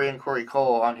 Lori and Corey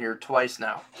Cole, on here twice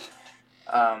now.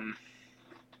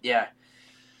 Yeah.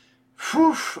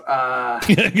 Whew.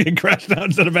 It crashed down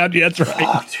instead of bad. Yeah, that's right.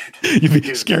 Oh, dude. You'd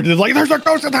be scared. There's a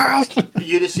ghost in the house.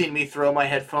 You'd have seen me throw my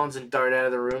headphones and dart out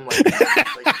of the room. I'd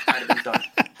have been done.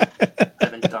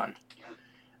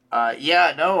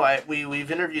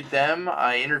 We've interviewed them.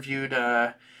 I interviewed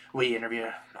We interview.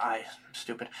 I'm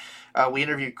stupid. We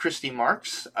interviewed Christy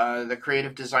Marks, the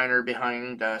creative designer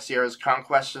behind Sierra's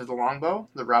Conquest of the Longbow,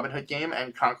 the Robin Hood game,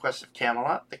 and Conquest of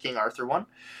Camelot, the King Arthur one.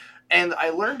 And I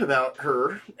learned about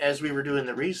her as we were doing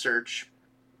the research.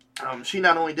 She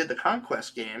not only did the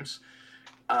Conquest games,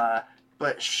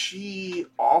 but she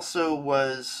also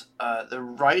was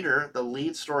the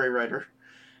lead story writer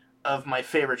of my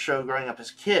favorite show growing up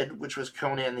as a kid, which was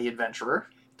Conan the Adventurer.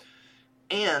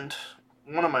 And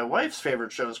one of my wife's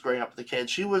favorite shows growing up as a kid,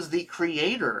 she was the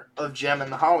creator of Gem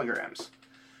and the Holograms.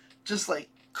 Just like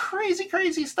crazy,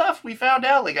 crazy stuff we found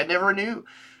out. Like I never knew.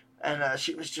 And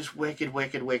she was just wicked,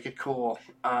 wicked, wicked cool.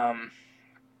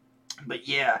 But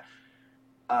yeah.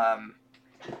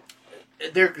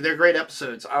 They're great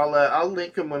episodes. I'll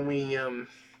link them when we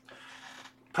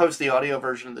post the audio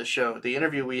version of the show. The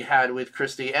interview we had with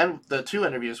Christy and the 2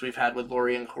 interviews we've had with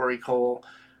Lori and Corey Cole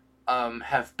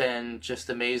have been just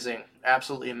amazing,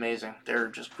 absolutely amazing. They're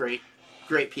just great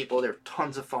people. They're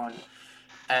tons of fun,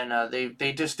 and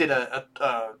they just did a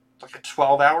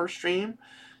 12-hour stream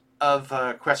of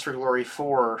Quest for Glory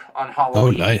 4 on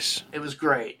Halloween. Oh, nice! It was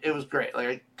great. Like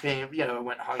I came,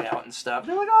 went and hung out and stuff.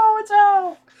 They're like, "Oh, it's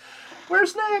Al.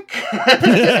 Where's Nick?"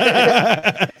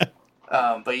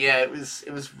 But yeah, it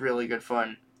was really good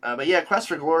fun. But yeah, Quest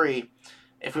for Glory,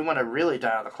 if we want to really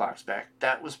dial the clocks back,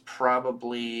 that was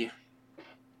probably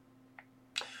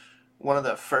one of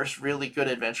the first really good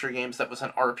adventure games that was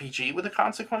an RPG with a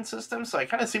consequence system. So I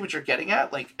kind of see what you're getting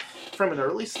at. Like, from an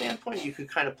early standpoint, you could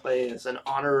kind of play as an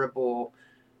honorable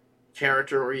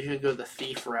character, or you could go the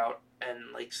thief route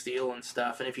and, like, steal and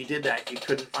stuff. And if you did that, you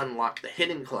couldn't unlock the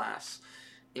hidden class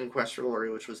in Quest for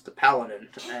Glory, which was the Paladin.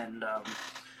 And,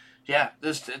 yeah,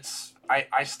 it's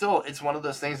one of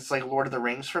those things, it's like Lord of the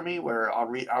Rings for me, where I'll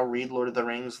read Lord of the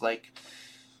Rings, like,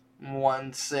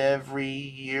 once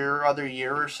every other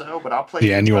year or so, but I'll play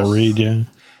the annual read, yeah.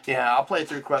 Yeah, I'll play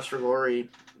through Quest for Glory,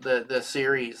 the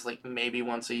series, like maybe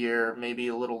once a year, maybe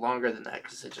a little longer than that,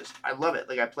 because I love it.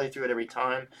 Like I play through it every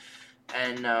time,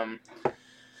 and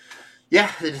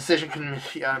yeah, the decision can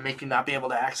make you not be able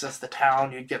to access the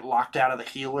town. You'd get locked out of the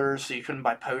healers, so you couldn't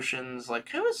buy potions.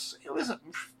 Like it was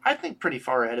I think pretty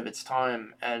far ahead of its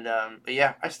time, and but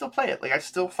yeah, I still play it. Like I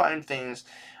still find things.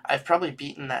 I've probably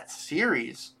beaten that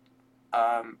series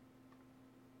 7-8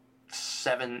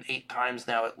 times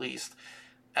now at least,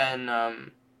 and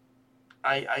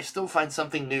I still find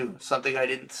something new, something I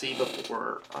didn't see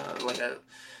before, like a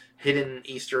hidden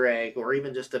Easter egg, or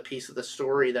even just a piece of the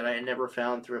story that I had never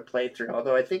found through a playthrough.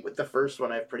 Although I think with the first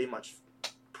one I've pretty much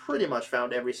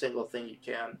found every single thing you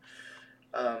can.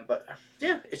 But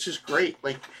yeah, it's just great.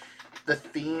 Like the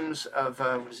themes of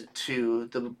what was it 2,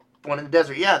 the one in the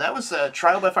desert? Yeah, that was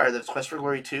Trial by Fire. That's Quest for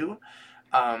Glory 2.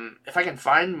 If I can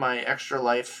find my Extra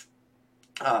Life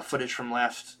footage from the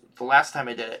last time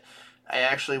I did it, I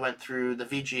actually went through the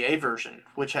VGA version,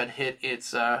 which had hit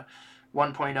its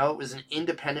 1.0. It was an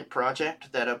independent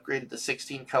project that upgraded the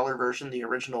 16-color version, the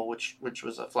original, which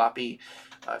was a floppy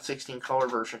 16-color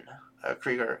version,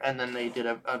 Krieger, and then they did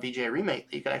a VGA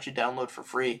remake that you can actually download for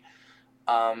free.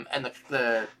 And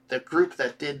the group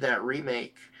that did that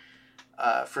remake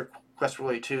for Quest for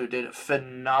Glory 2 did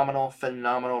phenomenal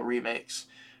remakes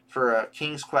for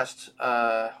King's Quest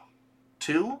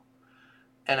 2,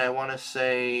 and I want to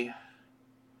say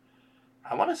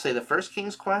the first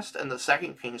King's Quest and the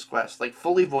second King's Quest, like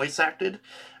fully voice acted,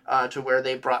 to where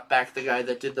they brought back the guy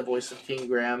that did the voice of King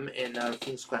Graham in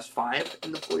King's Quest 5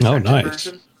 in the voice acted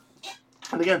version.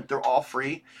 And again, they're all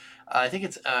free. I think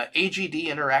it's AGD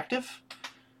Interactive,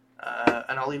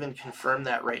 and I'll even confirm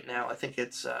that right now. I think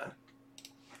it's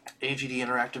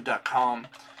agdinteractive.com.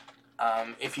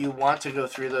 If you want to go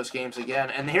through those games again,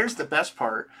 and here's the best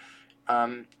part,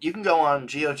 you can go on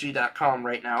GOG.com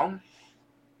right now.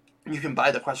 You can buy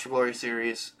the Quest for Glory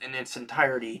series in its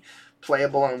entirety,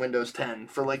 playable on Windows 10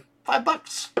 for like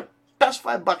 $5. Best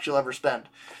 $5 you'll ever spend.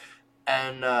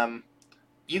 And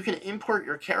you can import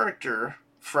your character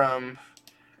from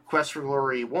Quest for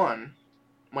Glory 1,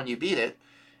 when you beat it,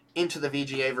 into the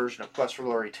VGA version of Quest for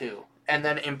Glory 2, and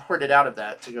then import it out of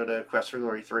that to go to Quest for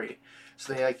Glory 3.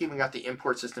 So they even got the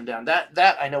import system down.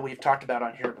 That I know we've talked about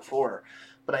on here before,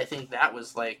 but I think that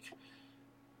was like,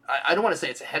 I don't want to say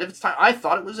it's ahead of its time. I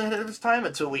thought it was ahead of its time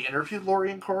until we interviewed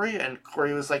Lori and Corey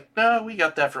was like, no, we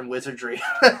got that from Wizardry.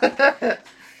 I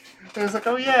was like,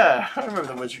 oh yeah, I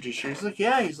remember the Wizardry series. He's like,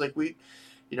 yeah, he's like, we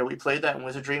played that in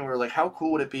Wizardry, and we were like, how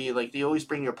cool would it be? Like, you always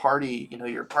bring your party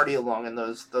along in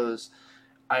those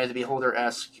Eye of the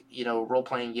Beholder-esque,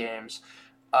 role-playing games.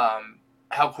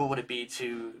 How cool would it be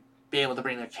to be able to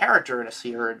bring a character in a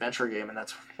sea or adventure game, and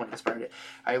that's what inspired it.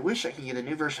 I wish I could get a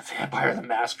new version of Vampire the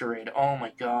Masquerade. Oh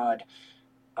my god.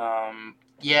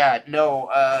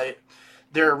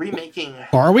 They're remaking.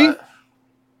 Are we?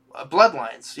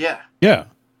 Bloodlines, yeah. Yeah.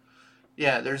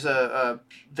 Yeah, there's a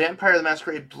Vampire the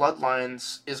Masquerade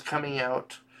Bloodlines is coming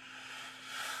out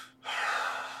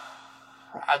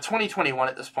 2021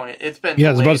 at this point. It's been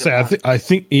I was about to say. I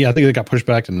think they got pushed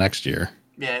back to next year.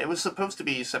 Yeah, it was supposed to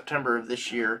be September of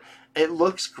this year. It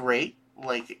looks great.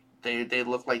 Like they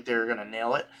look like they're gonna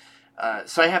nail it.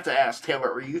 So I have to ask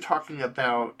Taylor, were you talking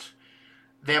about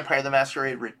Vampire the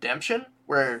Masquerade Redemption,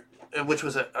 which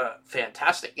was a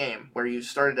fantastic game where you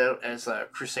started out as a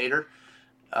crusader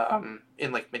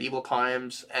in like medieval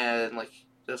times, and like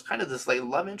there's kind of this like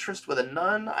love interest with a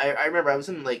nun. I remember I was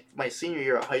in like my senior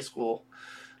year of high school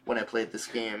when I played this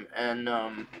game, and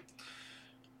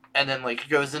then like it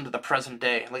goes into the present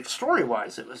day. Like story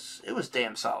wise, it was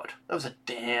damn solid. That was a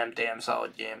damn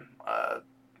solid game.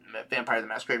 Vampire the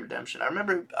Masquerade Redemption. I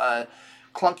remember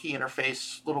clunky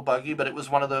interface, little buggy, but it was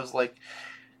one of those like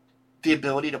the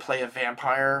ability to play a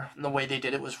vampire and the way they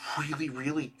did it was really,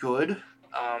 really good.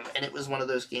 And it was one of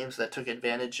those games that took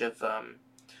advantage of,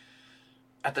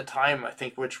 at the time, I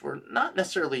think, which were not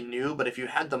necessarily new, but if you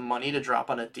had the money to drop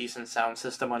on a decent sound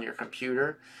system on your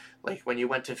computer, like when you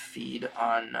went to feed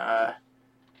on,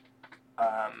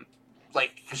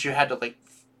 because you had to, like,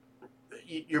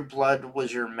 your blood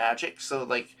was your magic, so,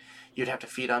 like, you'd have to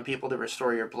feed on people to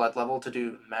restore your blood level to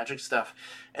do magic stuff.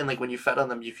 And, like, when you fed on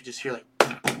them, you could just hear, like,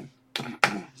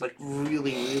 like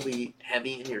really, really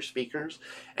heavy in your speakers,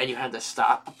 and you had to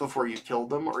stop before you killed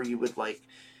them, or you would like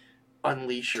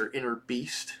unleash your inner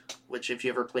beast. Which, if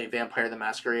you ever play Vampire the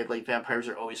Masquerade, like vampires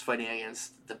are always fighting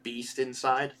against the beast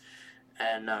inside,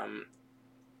 and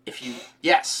if you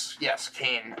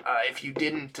Kane, if you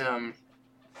didn't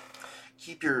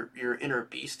keep your inner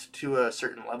beast to a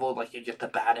certain level, like you get the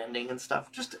bad ending and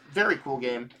stuff. Just a very cool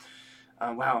game.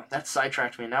 Wow, that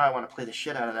sidetracked me. Now I want to play the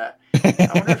shit out of that.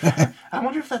 I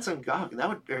wonder if that's on GOG.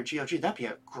 Or GOG. That'd be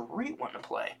a great one to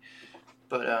play.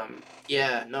 But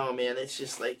no, man, it's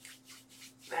just like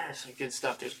there's some good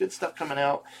stuff. There's good stuff coming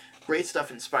out. Great stuff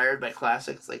inspired by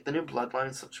classics. Like the new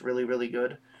Bloodlines looks really, really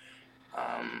good.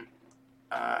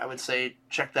 I would say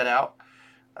check that out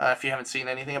if you haven't seen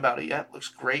anything about it yet. Looks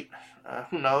great.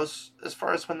 Who knows as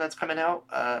far as when that's coming out?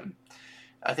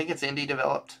 I think it's indie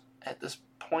developed at this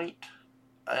point.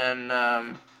 And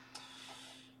am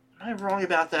I wrong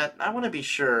about that? I want to be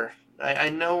sure. I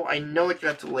know it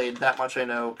got delayed. That much I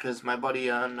know, because my buddy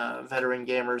on Veteran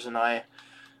Gamers and I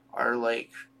are like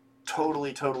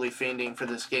totally fiending for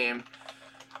this game.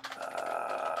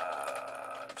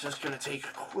 Just gonna take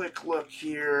a quick look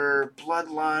here.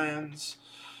 Bloodlines.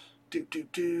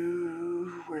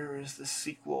 Where is the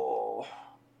sequel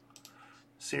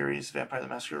series? Vampire the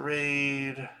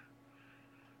Masquerade.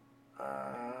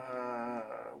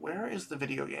 Where is the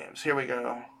video games? Here we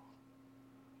go.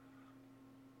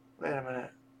 Wait a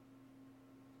minute.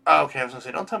 Oh, okay, I was gonna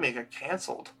say, don't tell me it got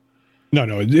canceled. No,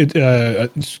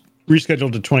 it's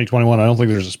rescheduled to 2021. I don't think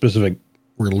there's a specific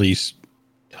release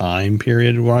time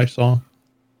period where I saw.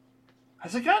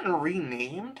 Has it gotten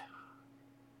renamed?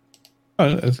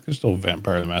 It's still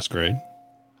Vampire the Masquerade.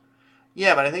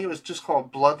 Yeah, but I think it was just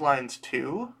called Bloodlines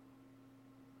 2.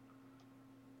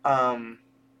 The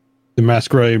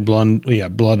Masquerade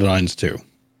Bloodlines 2.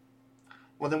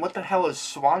 Well, then what the hell is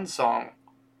Swan Song?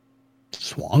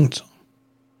 Swan Song?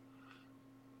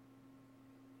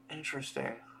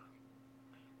 Interesting.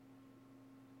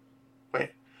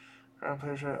 Wait.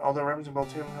 Although reference in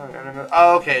both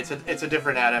oh, okay, it's a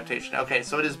different adaptation. Okay,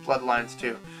 so it is Bloodlines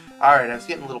 2. Alright, I was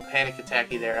getting a little panic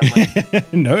attacky there. I'm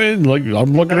like, no,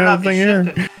 I'm looking at everything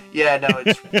here. Yeah, no,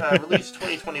 it's released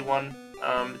 2021.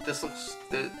 This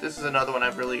is another one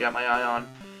I've really got my eye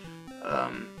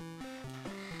on.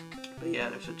 But yeah,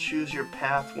 there's a Choose Your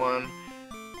Path one.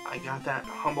 I got that in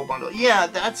the Humble Bundle. Yeah,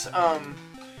 that's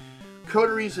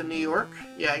Coteries in New York.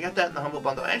 Yeah, I got that in the Humble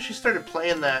Bundle. I actually started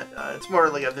playing that. It's more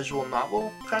like a visual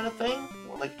novel kind of thing.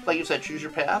 Like you said, Choose Your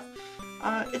Path.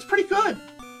 It's pretty good.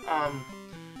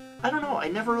 I don't know. I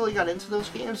never really got into those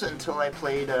games until I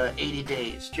played 80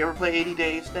 Days. Did you ever play 80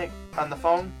 Days, Nick, on the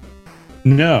phone?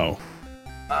 No.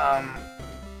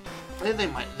 They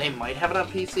might have it on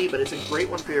PC, but it's a great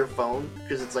one for your phone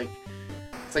because it's like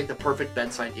the perfect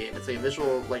bedside game. It's like a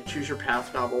visual like Choose Your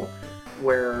Path novel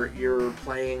where you're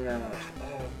playing. Oh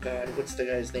God, what's the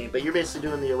guy's name? But you're basically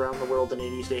doing the around the world in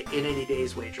 80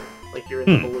 days wager. Like you're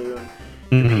in the balloon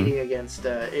competing against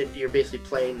You're basically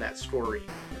playing that story.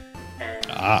 And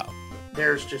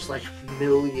there's just like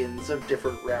millions of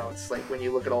different routes, like when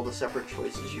you look at all the separate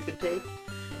choices you could take.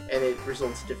 and it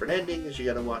results in different endings. You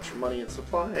gotta watch for money and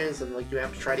supplies, and like you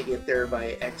have to try to get there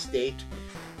by X date.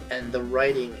 And the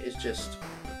writing is just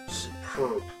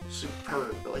superb.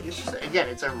 Like it's just, again,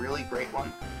 it's a really great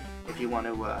one if you want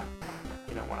to want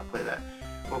to play that.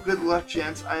 Well, good luck,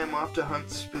 gents. I am off to hunt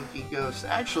spooky ghosts.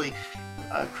 Actually,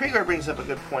 Kragar brings up a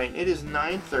good point. It is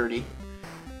 9:30.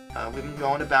 We've been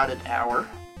going about an hour.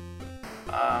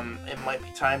 It might be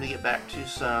time to get back to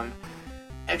some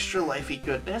extra lifey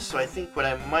goodness. So I think what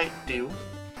I might do,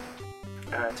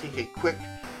 take a quick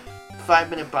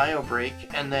 5-minute bio break,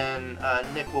 and then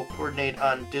Nick will coordinate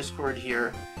on Discord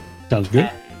here. Sounds good.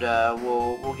 And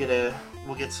we'll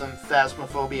get some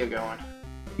Phasmophobia going.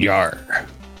 Yar.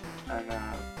 And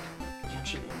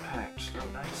Genshin Impact, so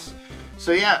nice.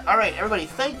 So yeah, all right, everybody,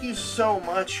 thank you so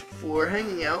much for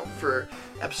hanging out for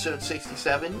episode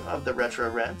 67 of the Retro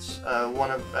Rents.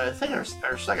 I think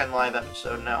our second live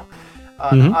episode now.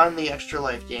 On the Extra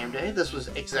Life Game Day. This was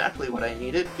exactly what I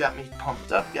needed. Got me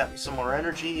pumped up, got me some more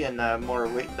energy, and more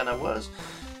awake than I was.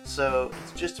 So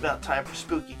it's just about time for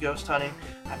spooky ghost hunting.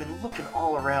 I've been looking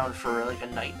all around for like a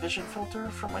night vision filter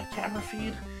for my camera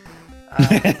feed. I'll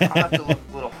have to look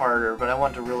a little harder, but I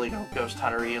want to really go ghost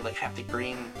huntery, like have the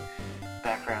green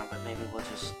background. But maybe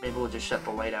we'll just shut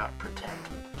the light out and pretend.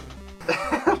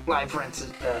 Live Rents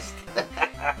is best.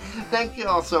 Thank you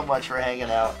all so much for hanging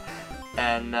out.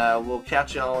 And we'll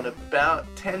catch y'all in about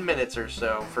 10 minutes or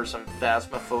so for some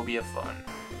Phasmophobia fun.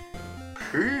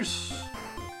 Peace!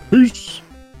 Peace!